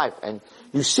my whole life. And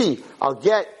you see, I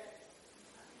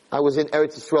was in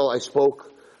Eretz Yisrael. I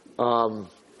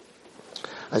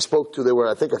spoke to, there were,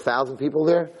 I think, 1,000 people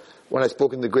there when I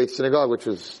spoke in the Great Synagogue, which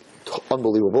was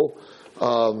unbelievable.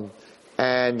 I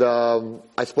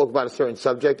spoke about a certain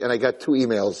subject, and I got 2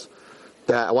 emails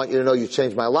that I want you to know you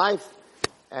changed my life,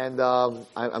 and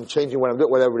I'm changing what I'm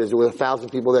doing, whatever it is. There were 1,000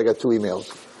 people there. I got 2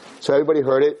 emails. So everybody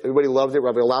heard it. Everybody loved it.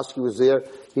 Rabbi Olowski was there.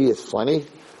 He is funny.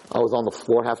 I was on the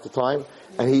floor half the time.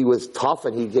 And he was tough,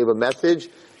 and he gave a message.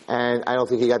 And I don't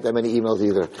think he got that many emails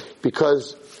either.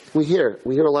 Because we hear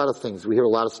a lot of things. We hear a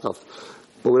lot of stuff.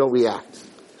 But we don't react.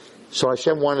 So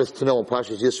Hashem wanted us to know in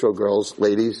Parashat Yitro, girls,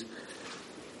 ladies,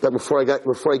 that before I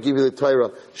give you the Torah,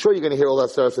 sure you're going to hear all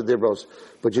that Saras Dibros.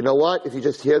 But you know what? If you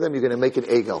just hear them, you're going to make an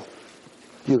ego.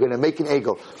 You're going to make an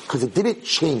ego. Because it didn't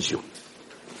change you.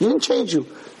 It didn't change you.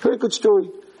 Heard a good story.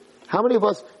 How many of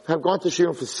us have gone to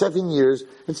Shirim for 7 years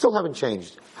and still haven't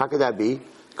changed? How could that be?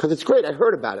 Because it's great. I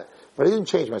heard about it. But I didn't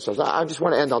change myself. So I just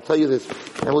want to end. I'll tell you this.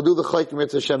 And we'll do the Chayk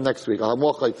Mitzvah Hashem next week. I'll have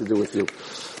more Chayk to do with you.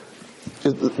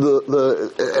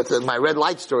 It's my red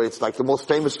light story. It's like the most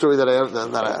famous story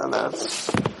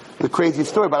that's the craziest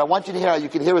story. But I want you to hear how you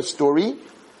can hear a story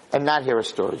and not hear a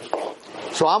story.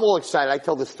 So I'm all excited. I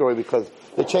tell this story because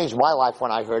it changed my life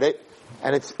when I heard it.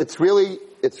 And it really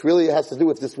has to do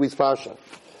with this week's Parasha.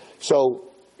 So,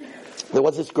 there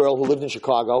was this girl who lived in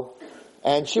Chicago,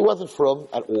 and she wasn't from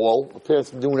at all. Her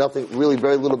parents knew nothing, really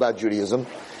very little about Judaism.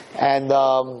 And,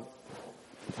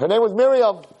 her name was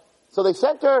Miriam. So they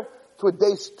sent her to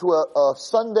a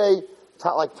Sunday,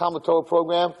 like Talmud Torah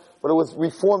program, but it was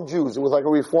Reformed Jews. It was like a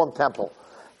Reformed temple.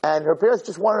 And her parents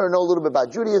just wanted her to know a little bit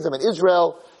about Judaism and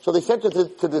Israel, so they sent her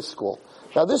to this school.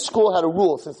 Now this school had a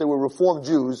rule, since they were Reformed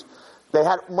Jews. They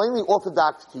had mainly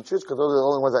Orthodox teachers, because those are the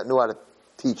only ones that knew how to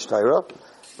teach Torah.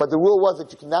 But the rule was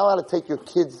that you can now allowed to take your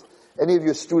kids, any of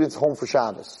your students, home for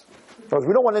Shabbos. Because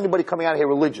we don't want anybody coming out of here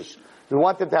religious. We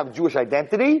want them to have Jewish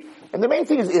identity. And the main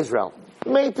thing is Israel.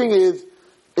 The main thing is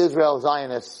Israel,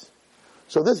 Zionists.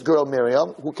 So this girl,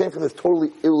 Miriam, who came from this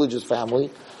totally irreligious family,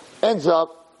 ends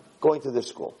up going to this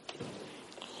school.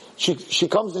 She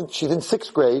comes in, she's in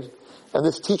 6th grade, and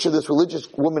this teacher, this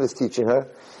religious woman is teaching her,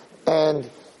 and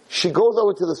she goes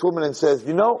over to this woman and says,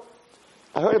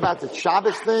 I heard about the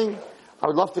Shabbos thing. I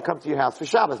would love to come to your house for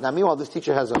Shabbos. Now, meanwhile, this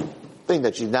teacher has a thing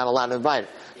that she's not allowed to invite.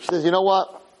 She says, you know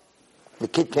what? The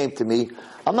kid came to me.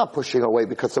 I'm not pushing her away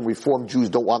because some Reformed Jews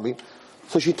don't want me.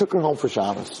 So she took her home for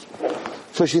Shabbos.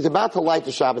 So she's about to light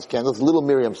the Shabbos candles. Little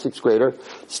Miriam, 6th grader,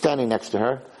 standing next to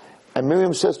her. And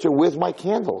Miriam says to her, where's my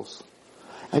candles?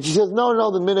 And she says,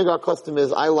 no, the minhag, our custom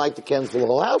is I light the candles for the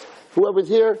whole house. Whoever's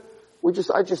here,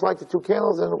 I just light the 2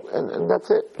 candles and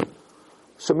that's it.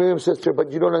 So Miriam says to her,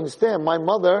 but you don't understand. My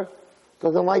mother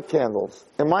doesn't light candles.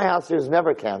 In my house, there's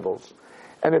never candles.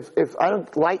 And if I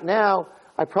don't light now,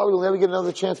 I probably will never get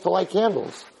another chance to light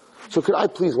candles. So could I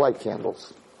please light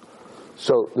candles?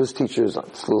 So this teacher is a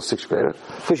little 6th grader.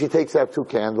 So she takes out 2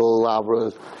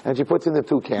 candelabras, and she puts in the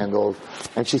 2 candles,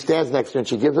 and she stands next to her, and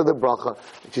she gives her the bracha,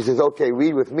 and she says, okay,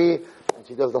 read with me, and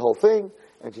she does the whole thing,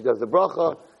 and she does the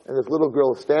bracha, and this little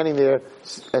girl is standing there,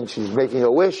 and she's making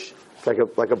a wish. It's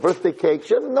like a birthday cake.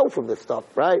 She doesn't know from this stuff,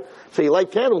 right? So you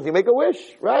light candles, you make a wish,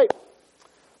 right?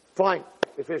 Fine.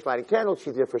 They finish lighting candles,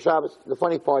 she's there for Shabbos. The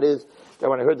funny part is that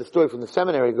when I heard the story from the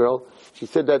seminary girl, she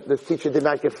said that this teacher did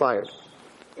not get fired.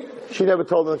 She never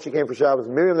told them she came for Shabbos.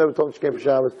 Miriam never told them she came for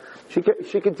Shabbos.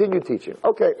 She continued teaching.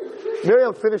 Okay.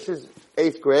 Miriam finishes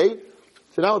 8th grade.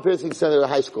 So now her parents need to send her to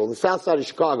high school. The south side of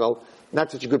Chicago,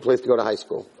 not such a good place to go to high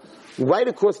school. Right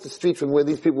across the street from where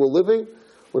these people were living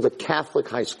was a Catholic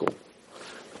high school.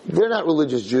 They're not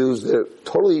religious Jews. They're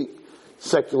totally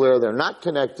secular. They're not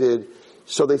connected.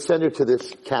 So they send her to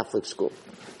this Catholic school.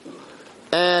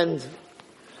 And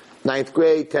 9th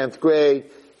grade, 10th grade,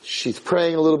 she's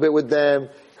praying a little bit with them.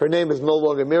 Her name is no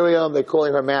longer Miriam. They're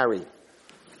calling her Mary,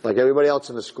 like everybody else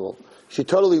in the school. She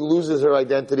totally loses her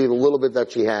identity, the little bit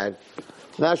that she had.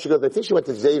 Now she goes, I think she went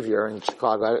to Xavier in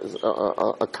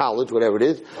Chicago, a college, whatever it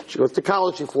is. She goes to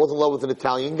college, she falls in love with an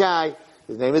Italian guy.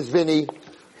 His name is Vinny.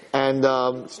 And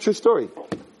it's a true story.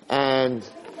 And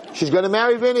she's going to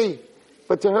marry Vinny.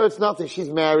 But to her it's nothing. She's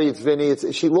married, it's Vinny.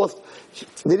 They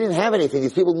didn't have anything.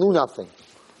 These people knew nothing.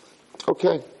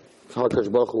 Okay. That's how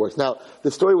HaKadosh Baruch Hu works. Now,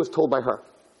 the story was told by her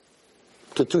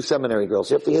to 2 seminary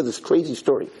girls. You have to hear this crazy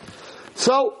story.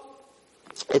 So,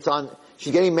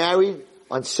 she's getting married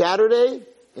on Saturday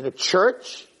in a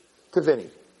church to Vinny.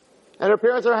 And her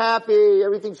parents are happy,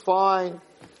 everything's fine.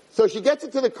 So she gets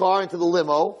into the car, into the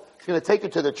limo. She's going to take her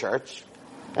to the church.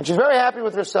 And she's very happy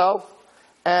with herself.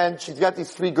 And she's got these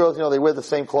 3 girls, they wear the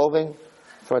same clothing.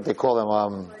 That's what they call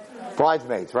them,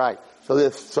 bridesmaids, right.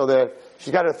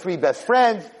 She's got her 3 best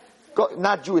friends,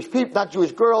 not Jewish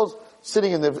girls,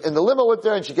 sitting in the limo with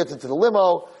her, and she gets into the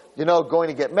limo, going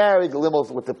to get married, the limos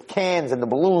with the cans and the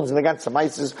balloons, and they got some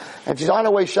ices, and she's on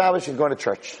her way Shabbos, she's going to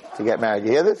church to get married.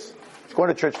 You hear this? She's going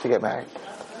to church to get married.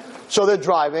 So they're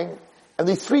driving, and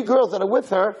these 3 girls that are with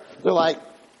her, they're like,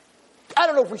 I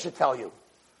don't know if we should tell you.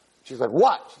 She's like,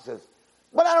 what? She says,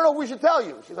 but I don't know if we should tell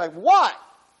you. She's like, what?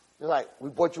 They're like, we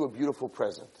bought you a beautiful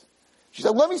present. She's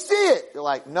like, let me see it. They're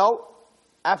like, no,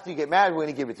 after you get married, we're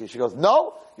going to give it to you. She goes,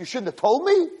 no, you shouldn't have told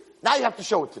me. Now you have to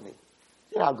show it to me.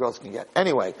 You know how girls can get.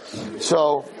 Anyway,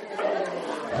 so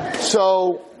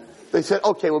they said,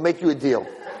 okay, we'll make you a deal.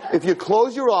 If you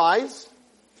close your eyes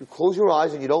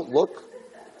and you don't look,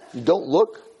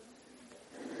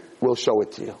 we'll show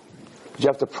it to you. You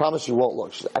have to promise you won't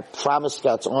look. She said, I promise,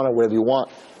 God's honor, whatever you want,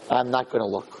 I'm not going to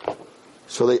look.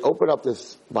 So they open up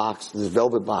this box, this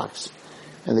velvet box,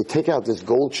 and they take out this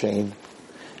gold chain,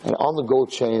 and on the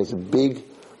gold chain is a big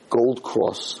gold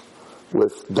cross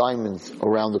with diamonds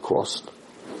around the cross.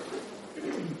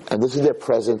 And this is their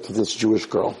present to this Jewish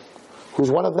girl, who's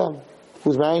one of them,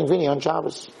 who's marrying Vinny on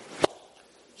Shabbos.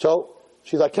 So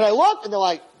she's like, can I look? And they're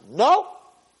like, no,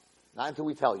 not until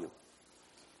we tell you.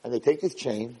 And they take this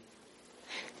chain,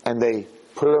 and they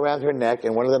put it around her neck,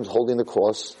 and one of them's holding the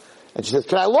cross. And she says,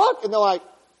 can I look? And they're like,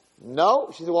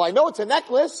 no. She said, well, I know it's a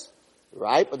necklace,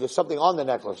 right? But there's something on the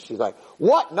necklace. She's like,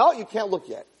 what? No, you can't look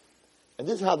yet. And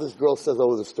this is how this girl says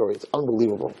over the story. It's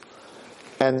unbelievable.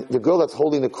 And the girl that's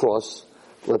holding the cross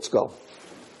lets go.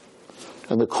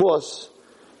 And the cross,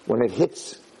 when it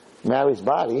hits Mary's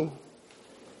body,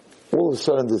 all of a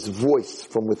sudden this voice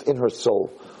from within her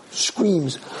soul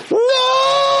screams, no!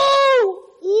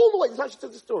 All the way, that's how she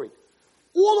tells the story.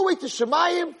 All the way to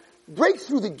Shemayim, breaks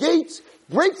through the gates,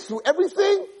 breaks through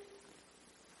everything,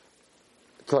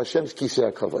 to Hashem's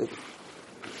Kisei HaKavod.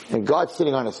 And God's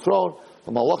sitting on his throne,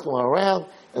 the Malachim are around,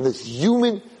 and this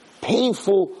human,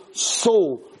 painful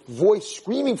soul voice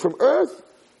screaming from earth,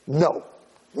 no.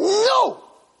 No!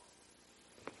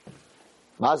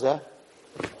 Mazeh,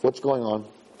 what's going on?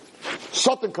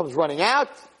 Something comes running out.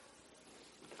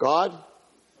 God,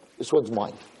 this one's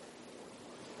mine.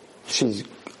 She's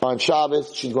on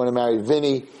Shabbos, she's going to marry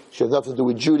Vinny, she has nothing to do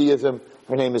with Judaism,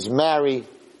 her name is Mary.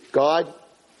 God,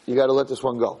 you gotta let this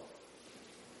one go.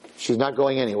 She's not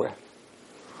going anywhere.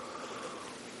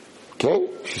 Okay?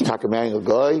 She's talking marrying a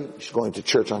guy, she's going to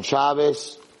church on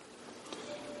Shabbos.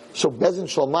 So Bezin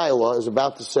Shalmayla is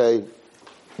about to say,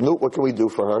 no, what can we do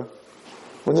for her?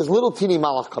 When this little teeny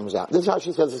malach comes out, this is how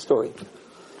she says the story.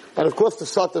 And of course the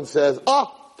Satan says,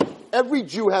 every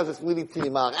Jew has this little teeny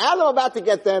malach. As I'm about to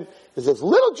get them, there's this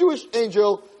little Jewish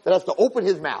angel that has to open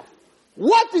his mouth.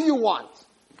 What do you want?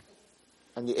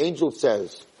 And the angel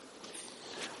says,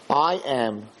 I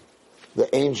am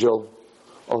the angel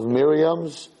of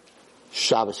Miriam's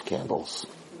Shabbos candles.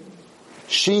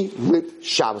 She lit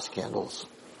Shabbos candles.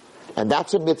 And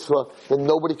that's a mitzvah that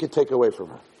nobody could take away from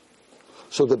her.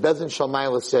 So the Bezin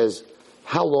Shalmayla says,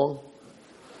 how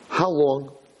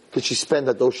long did she spend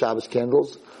at those Shabbos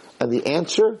candles? And the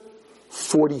answer,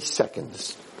 40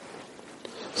 seconds.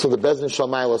 So the Bezin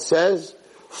Shalmayla says,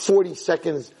 40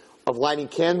 seconds of lighting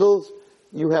candles,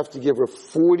 you have to give her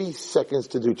 40 seconds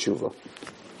to do tshuva.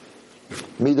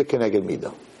 Mida keneged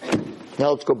mida.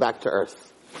 Now let's go back to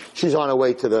earth. She's on her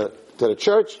way to the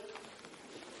church.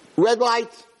 Red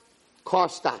light, car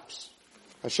stops.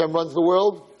 Hashem runs the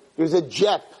world. There's a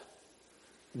JEP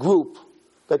group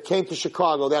that came to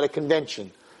Chicago. They had a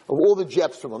convention of all the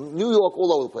JEPs from them, New York,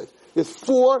 all over the place. There's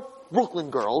 4 Brooklyn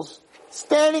girls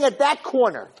standing at that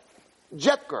corner.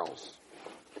 JEP girls.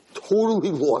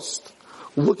 Totally lost.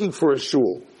 Looking for a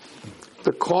shul.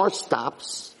 The car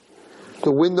stops.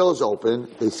 The windows open.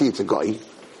 They see it's a guy.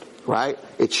 Right?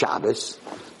 It's Shabbos.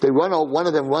 One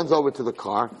of them runs over to the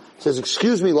car. Says,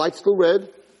 excuse me, light's still red.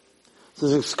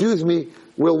 Says, excuse me,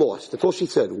 we're lost. That's all she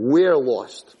said. We're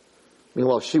lost.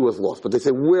 Meanwhile, she was lost. But they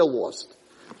said, we're lost.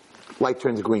 Light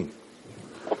turns green.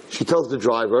 She tells the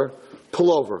driver,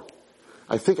 pull over.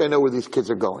 I think I know where these kids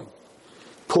are going.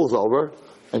 Pulls over,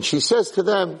 and she says to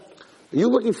them, are you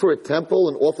looking for a temple,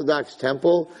 an Orthodox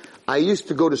temple? I used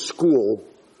to go to school.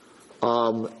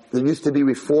 There used to be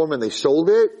Reform, and they sold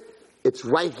it. It's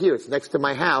right here. It's next to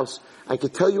my house. I can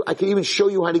tell you, I can even show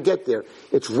you how to get there.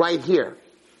 It's right here.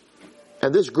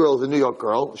 And this girl is a New York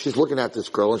girl. She's looking at this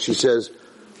girl, and she says,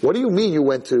 what do you mean you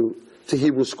went to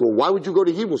Hebrew school? Why would you go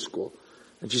to Hebrew school?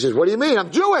 And she says, what do you mean?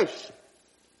 I'm Jewish!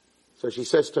 So she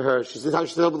says to her, she says how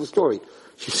she tells the story.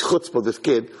 She's chutzpah, this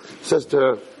kid, says to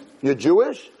her, you're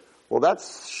Jewish? Well, that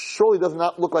surely does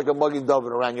not look like a Magen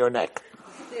David around your neck.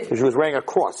 Because she was wearing a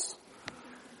cross.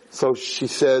 So she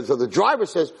says, so the driver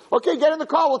says, okay, get in the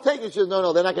car, we'll take it. She says,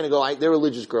 no, they're not going to go. They're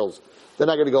religious girls. They're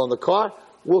not going to go in the car.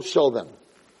 We'll show them.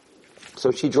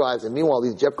 So she drives, and meanwhile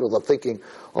these Jep girls are thinking,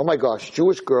 oh my gosh,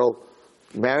 Jewish girl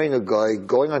marrying a guy,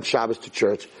 going on Shabbos to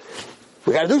church.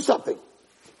 We got to do something.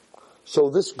 So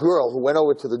this girl who went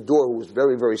over to the door, who was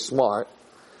very, very smart,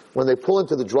 when they pull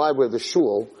into the driveway of the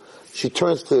shul, she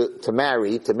turns to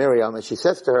Miriam, and she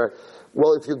says to her,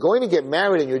 well, if you're going to get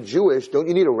married and you're Jewish, don't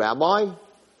you need a rabbi?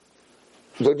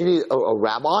 Don't you need a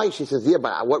rabbi? She says, yeah,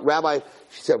 but what rabbi?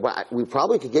 She said, well, we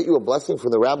probably could get you a blessing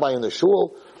from the rabbi in the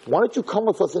shul. Why don't you come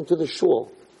with us into the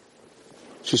shul?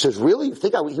 She says, really? You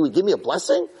think he would give me a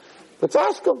blessing? Let's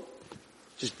ask him.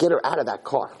 Just get her out of that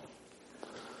car.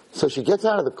 So she gets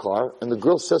out of the car, and the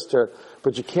girl says to her,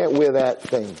 but you can't wear that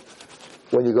thing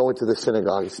when you go into the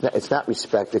synagogue. It's not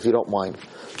respect, if you don't mind.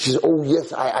 She says, oh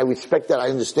yes, I respect that, I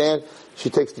understand. She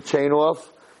takes the chain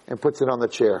off and puts it on the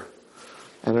chair.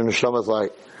 And then the neshama's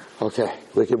like, okay,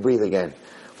 we can breathe again.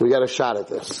 We got a shot at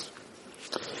this.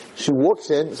 She walks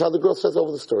in, this is how the girl says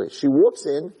over the story. She walks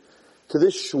in to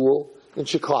this shul in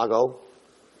Chicago,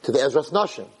 to the Ezras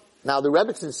Nashim. Now the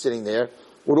Rebbitzin's sitting there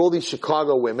with all these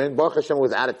Chicago women. Baruch Hashem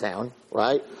was out of town,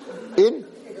 right? In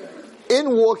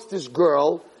walks this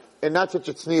girl in not such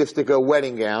a tzniustic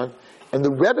wedding gown, and the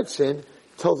Rebbitzin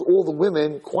tells all the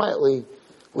women quietly,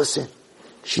 listen,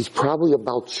 she's probably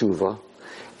about tshuva,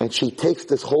 and she takes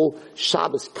this whole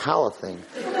Shabbos Kala thing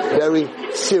very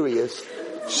serious.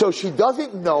 So she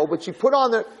doesn't know, but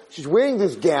she's wearing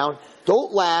this gown.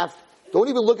 Don't laugh. Don't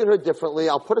even look at her differently.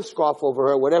 I'll put a scarf over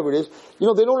her, whatever it is. They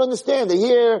don't understand. They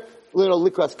hear,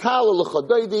 likras kala,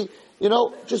 l'chadoidi,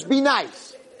 just be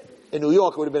nice. In New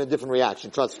York, it would have been a different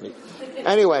reaction, trust me.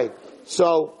 Anyway,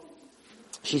 so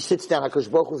she sits down. HaKadosh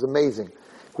Baruch Hu is amazing.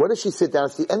 Where does she sit down?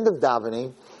 It's the end of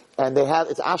davening, and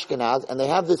it's Ashkenaz, and they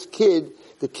have this kid.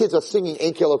 The kids are singing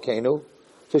Ein Kelokeinu.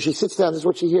 So she sits down, this is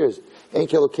what she hears. Ein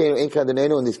Kelokeinu, Ein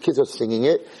Kadanenu, and these kids are singing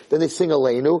it. Then they sing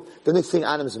Aleinu. Then they sing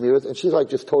Adam Zmiras, and she's like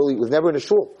just totally, was never in a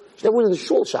shul. She never went in the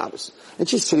shul Shabbos. And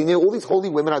she's sitting there, all these holy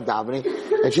women are davening,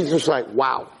 and she's just like,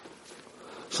 wow.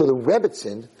 So the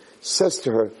Rebbitzin says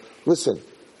to her, listen,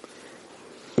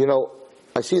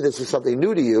 I see this is something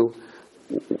new to you.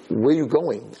 Where are you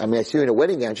going? I mean, I see you in a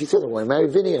wedding gown. She says, I want to marry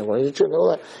Vinny, and I want to church and all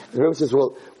that. And the Rebbe says,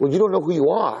 well, you don't know who you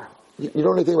are. You don't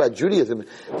know anything about Judaism.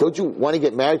 Don't you want to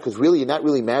get married? Because really, you're not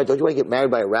really married. Don't you want to get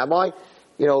married by a rabbi?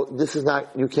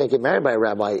 You can't get married by a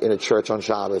rabbi in a church on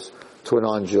Shabbos to a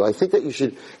non-Jew. I think that you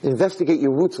should investigate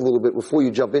your roots a little bit before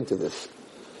you jump into this.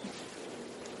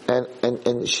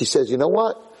 And she says, you know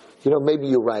what? Maybe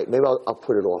you're right. Maybe I'll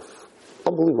put it off.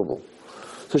 Unbelievable.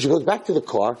 So she goes back to the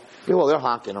car. They're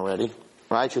honking already,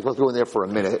 right? She's supposed to go in there for a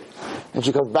minute. And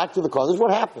she comes back to the car. This is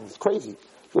what happens. It's crazy.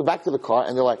 She goes back to the car,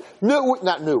 and they're like,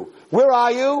 not new. Where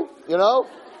are you?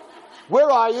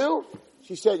 Where are you?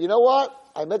 She said, you know what?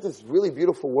 I met this really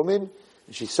beautiful woman,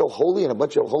 and she's so holy, and a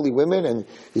bunch of holy women, and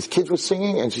these kids were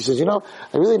singing, and she says,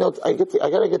 I really know, I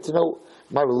gotta get to know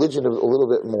my religion a little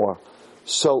bit more.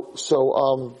 So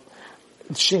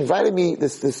she invited me,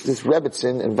 this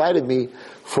Rebbitzin invited me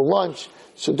for lunch.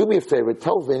 So do me a favor,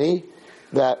 tell Vinny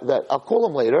that I'll call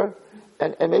him later,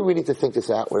 and maybe we need to think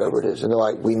this out, whatever it is. And they're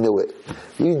like, we knew it.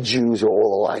 You Jews are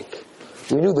all alike.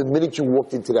 We knew the minute you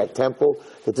walked into that temple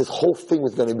that this whole thing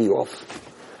was going to be off.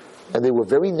 And they were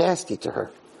very nasty to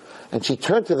her. And she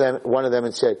turned to one of them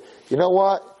and said, you know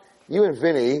what? You and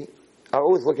Vinny are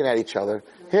always looking at each other.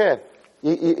 Here,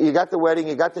 you got the wedding,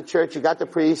 you got the church, you got the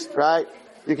priest, right?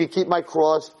 You can keep my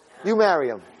cross. You marry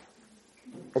him.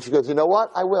 And she goes, you know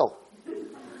what? I will.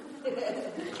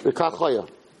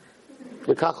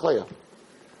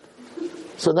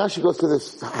 So now she goes to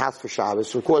this house for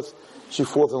Shabbos. Of course, she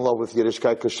falls in love with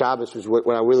Yiddishkeit, because Shabbos is what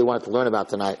I really wanted to learn about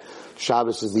tonight.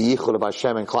 Shabbos is the Yichud of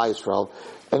Hashem and Klal Yisrael.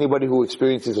 Anybody who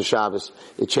experiences a Shabbos,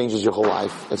 it changes your whole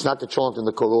life. It's not the chant and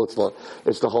the kolul,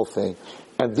 it's the whole thing.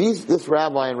 And this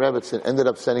rabbi in Rebbetzin ended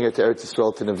up sending her to Eretz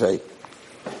Yisrael, to Nevei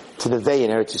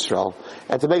in Eretz Yisraal.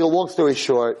 And to make a long story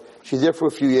short, she's there for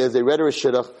a few years. They read her a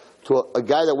shidduch to a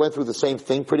guy that went through the same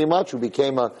thing pretty much, who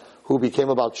became a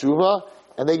Baal Tshuva,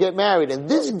 and they get married. And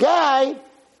this guy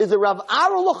is a Rav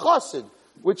Arul Chassid,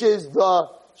 which is the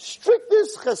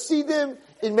strictest Chassidim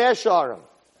in Mea Shearim.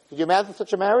 Could you imagine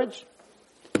such a marriage?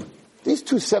 These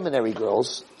two seminary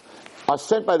girls are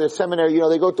sent by their seminary.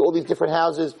 They go to all these different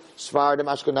houses, Sephardim,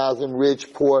 Ashkenazim,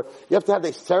 rich, poor. You have to have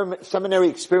the seminary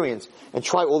experience and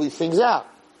try all these things out.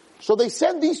 So they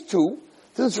send these two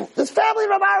to this family,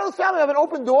 Rav Arul's family, have an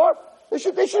open door. They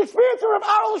should experience the Rav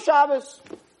Arul Shabbos.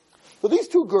 So these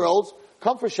two girls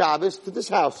come for Shabbos to this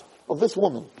house of this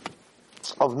woman,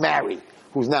 of Mary,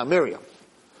 who's now Miriam.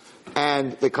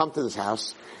 And they come to this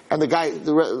house, and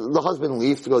the husband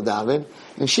leaves to go daven,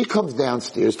 and she comes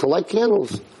downstairs to light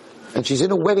candles. And she's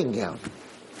in a wedding gown.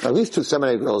 Now these two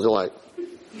seminary girls are like,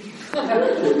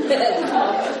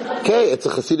 okay, it's a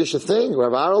Chassidish thing,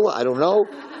 Rav Arul, I don't know.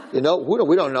 We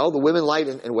don't know. The women light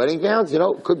in wedding gowns,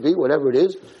 could be, whatever it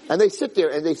is. And they sit there,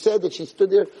 and they said that she stood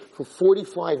there for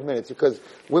 45 minutes, because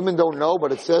women don't know,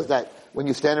 but it says that when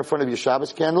you stand in front of your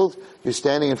Shabbos candles, you're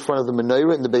standing in front of the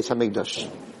menorah in the Beis HaMikdash.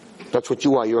 That's what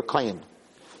you are. You're a kohen.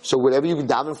 So whatever you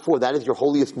daven for, that is your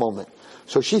holiest moment.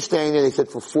 So she's standing there, they said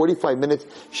for 45 minutes,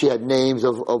 she had names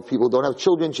of people who don't have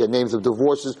children, she had names of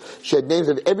divorces, she had names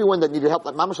of everyone that needed help,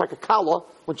 like mama's like a kala,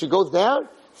 when she goes down.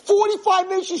 45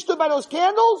 minutes she stood by those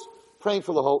candles, praying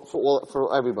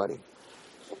for everybody.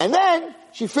 And then,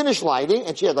 she finished lighting,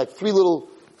 and she had like 3 little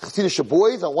Chassidish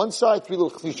boys on one side, 3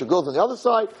 little Chassidish girls on the other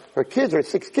side, her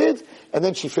 6 kids, and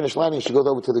then she finished lighting, she goes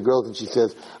over to the girls and she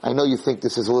says, I know you think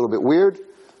this is a little bit weird,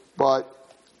 but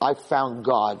I found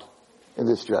God in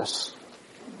this dress.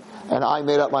 And I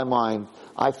made up my mind,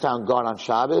 I found God on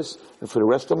Shabbos, and for the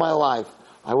rest of my life,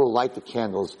 I will light the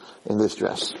candles in this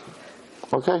dress.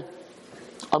 Okay?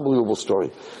 Unbelievable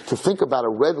story. To think about a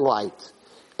red light,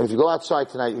 and if you go outside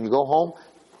tonight, when you go home,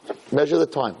 measure the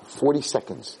time, 40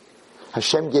 seconds.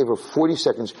 Hashem gave her 40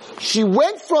 seconds. She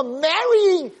went from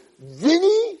marrying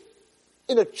Vinny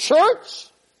in a church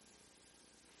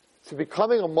to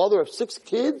becoming a mother of 6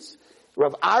 kids,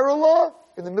 Rav Arula,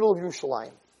 in the middle of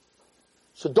Yerushalayim.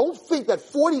 So don't think that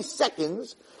 40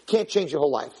 seconds can't change your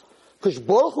whole life. Because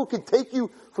Baruch Hu can take you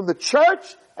from the church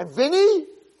and Vinny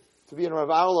to be in Rav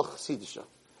Arula Chassidisha.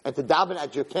 And to daven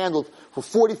at your candles for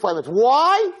 45 minutes.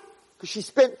 Why? Because she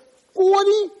spent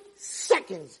 40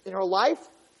 seconds in her life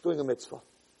doing a mitzvah.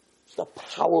 It's the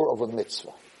power of a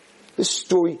mitzvah. This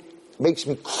story makes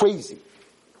me crazy.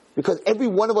 Because every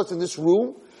one of us in this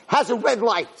room has a red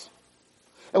light.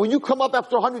 And when you come up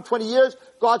after 120 years,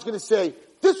 God's going to say,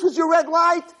 this was your red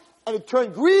light, and it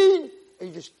turned green, and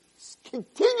you just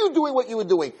continue doing what you were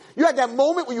doing. You had that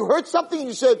moment when you heard something and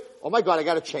you said, oh my God, I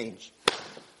got to change.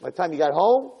 By the time you got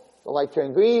home, the light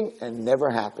turned green, and it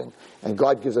never happened. And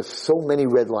God gives us so many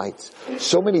red lights,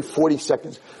 so many 40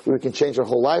 seconds where we can change our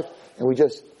whole life, and we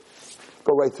just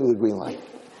go right through the green light.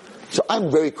 So I'm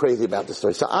very crazy about this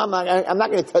story. So I'm not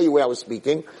going to tell you where I was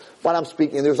speaking, but I'm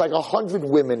speaking. There's like 100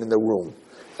 women in the room,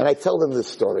 and I tell them this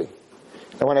story.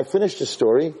 And when I finish the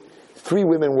story, 3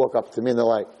 women walk up to me and they're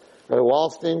like, Brother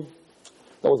Wallerstein,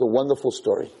 that was a wonderful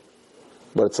story,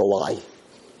 but it's a lie.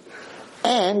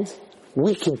 And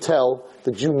we can tell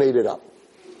that you made it up.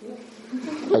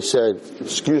 I said,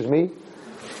 excuse me,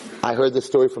 I heard this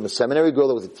story from a seminary girl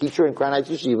that was a teacher in Crown Heights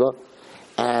Yeshiva,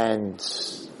 and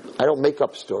I don't make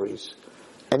up stories.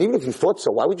 And even if you thought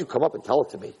so, why would you come up and tell it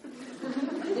to me?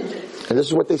 And this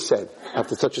is what they said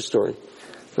after such a story.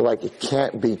 They're like, it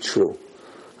can't be true.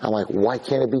 I'm like, why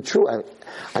can't it be true?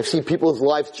 I've seen people's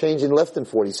lives change in less than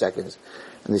 40 seconds.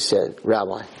 And they said,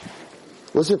 Rabbi,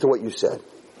 listen to what you said.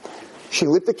 She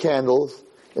lit the candles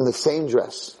in the same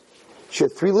dress. She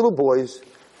had 3 little boys,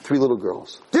 3 little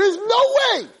girls. There's no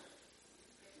way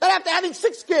that after having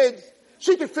 6 kids,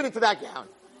 she could fit into that gown.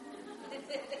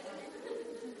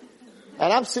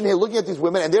 And I'm sitting here looking at these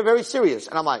women, and they're very serious.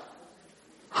 And I'm like,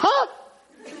 huh?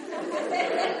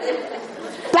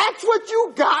 That's what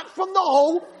you got from the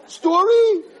whole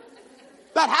story?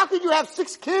 That how could you have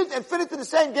 6 kids and fit into the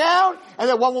same gown? And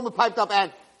then one woman piped up,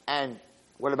 and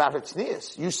what about her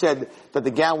tznius? You said that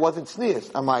the gown wasn't tznius.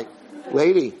 I'm like,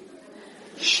 lady,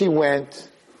 she went,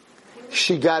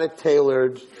 she got it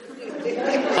tailored,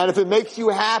 and if it makes you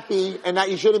happy, and that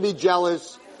you shouldn't be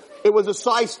jealous, it was a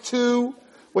size 2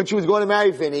 when she was going to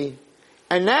marry Vinny,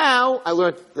 And now I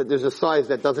learned that there's a size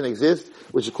that doesn't exist,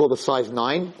 which is called a size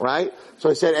 9, right? So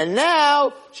I said, and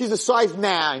now she's a size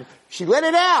 9. She let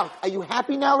it out. Are you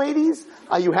happy now, ladies?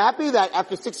 Are you happy that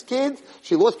after 6 kids,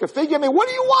 she lost her figure? I mean, what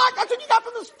do you want? That's what you got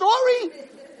from the story?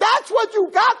 That's what you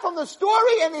got from the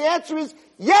story? And the answer is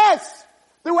yes.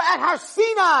 They were at Har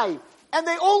Sinai, and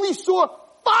they only saw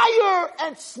fire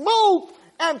and smoke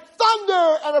and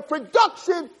thunder and a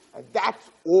production, and that's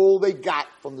all they got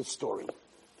from the story.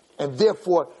 And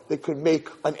therefore, they could make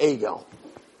an Egel.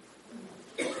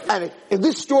 And in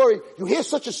this story, you hear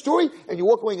such a story, and you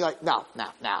walk away and you're like, no,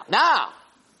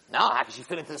 how can she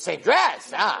fit into the same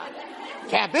dress?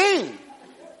 Can't be.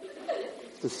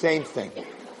 It's the same thing.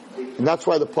 And that's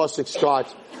why the pasuk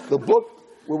starts. The book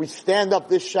where we stand up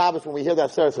this Shabbos when we hear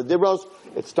that Seres HaDibros,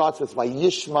 it starts with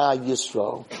Vayishma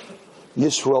Yisro.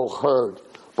 Yisro heard.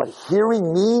 But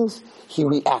hearing means he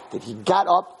reacted. He got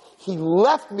up. He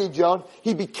left Midian.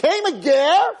 He became a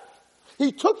ger.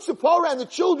 He took Zipporah and the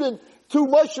children to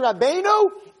Moshe Rabbeinu,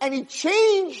 and he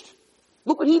changed.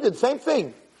 Look what he did. Same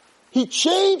thing. He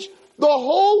changed the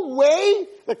whole way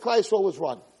that Klal Yisrael was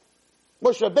run.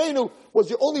 Moshe Rabbeinu was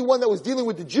the only one that was dealing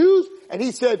with the Jews, and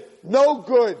he said, no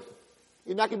good.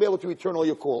 You're not going to be able to return all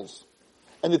your calls.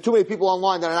 And there are too many people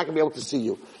online that are not going to be able to see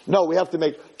you. No, we have to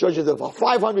make judges of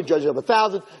 500, judges of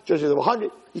 1,000, judges of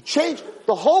 100. He changed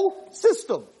the whole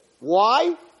system.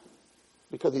 Why?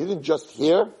 Because he didn't just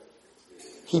hear,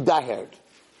 he dahered.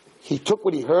 He took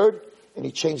what he heard and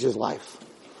he changed his life.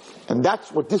 And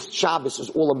that's what this Shabbos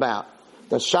is all about.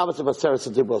 The Shabbos of Seres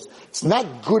HaDibros. It's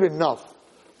not good enough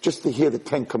just to hear the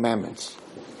 10 Commandments.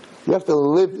 You have to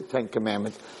live the 10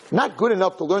 Commandments. Not good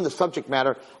enough to learn the subject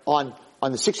matter on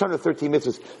the 613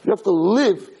 mitzvahs. You have to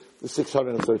live the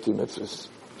 613 mitzvahs.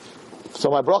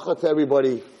 So my bracha to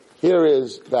everybody here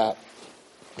is that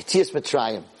Yitzias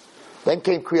Mitzrayim. Then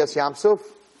came Kriyas Yamsuf.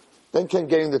 Then came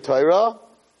getting the Torah.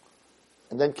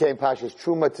 And then came Pashas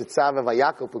Truma, Tzitzava,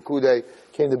 Vayakal, Pekudei.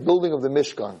 Came the building of the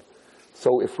Mishkan.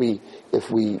 So if we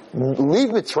leave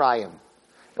Mitzrayim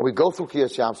and we go through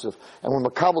Kriyas Yamsuf and we're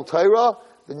Makabel Torah,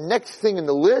 the next thing in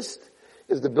the list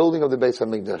is the building of the Beis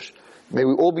HaMikdash. May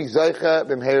we all be Zaycha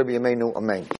b'mheir b'yameinu.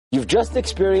 Amen. You've just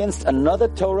experienced another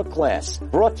Torah class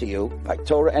brought to you by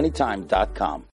TorahAnytime.com.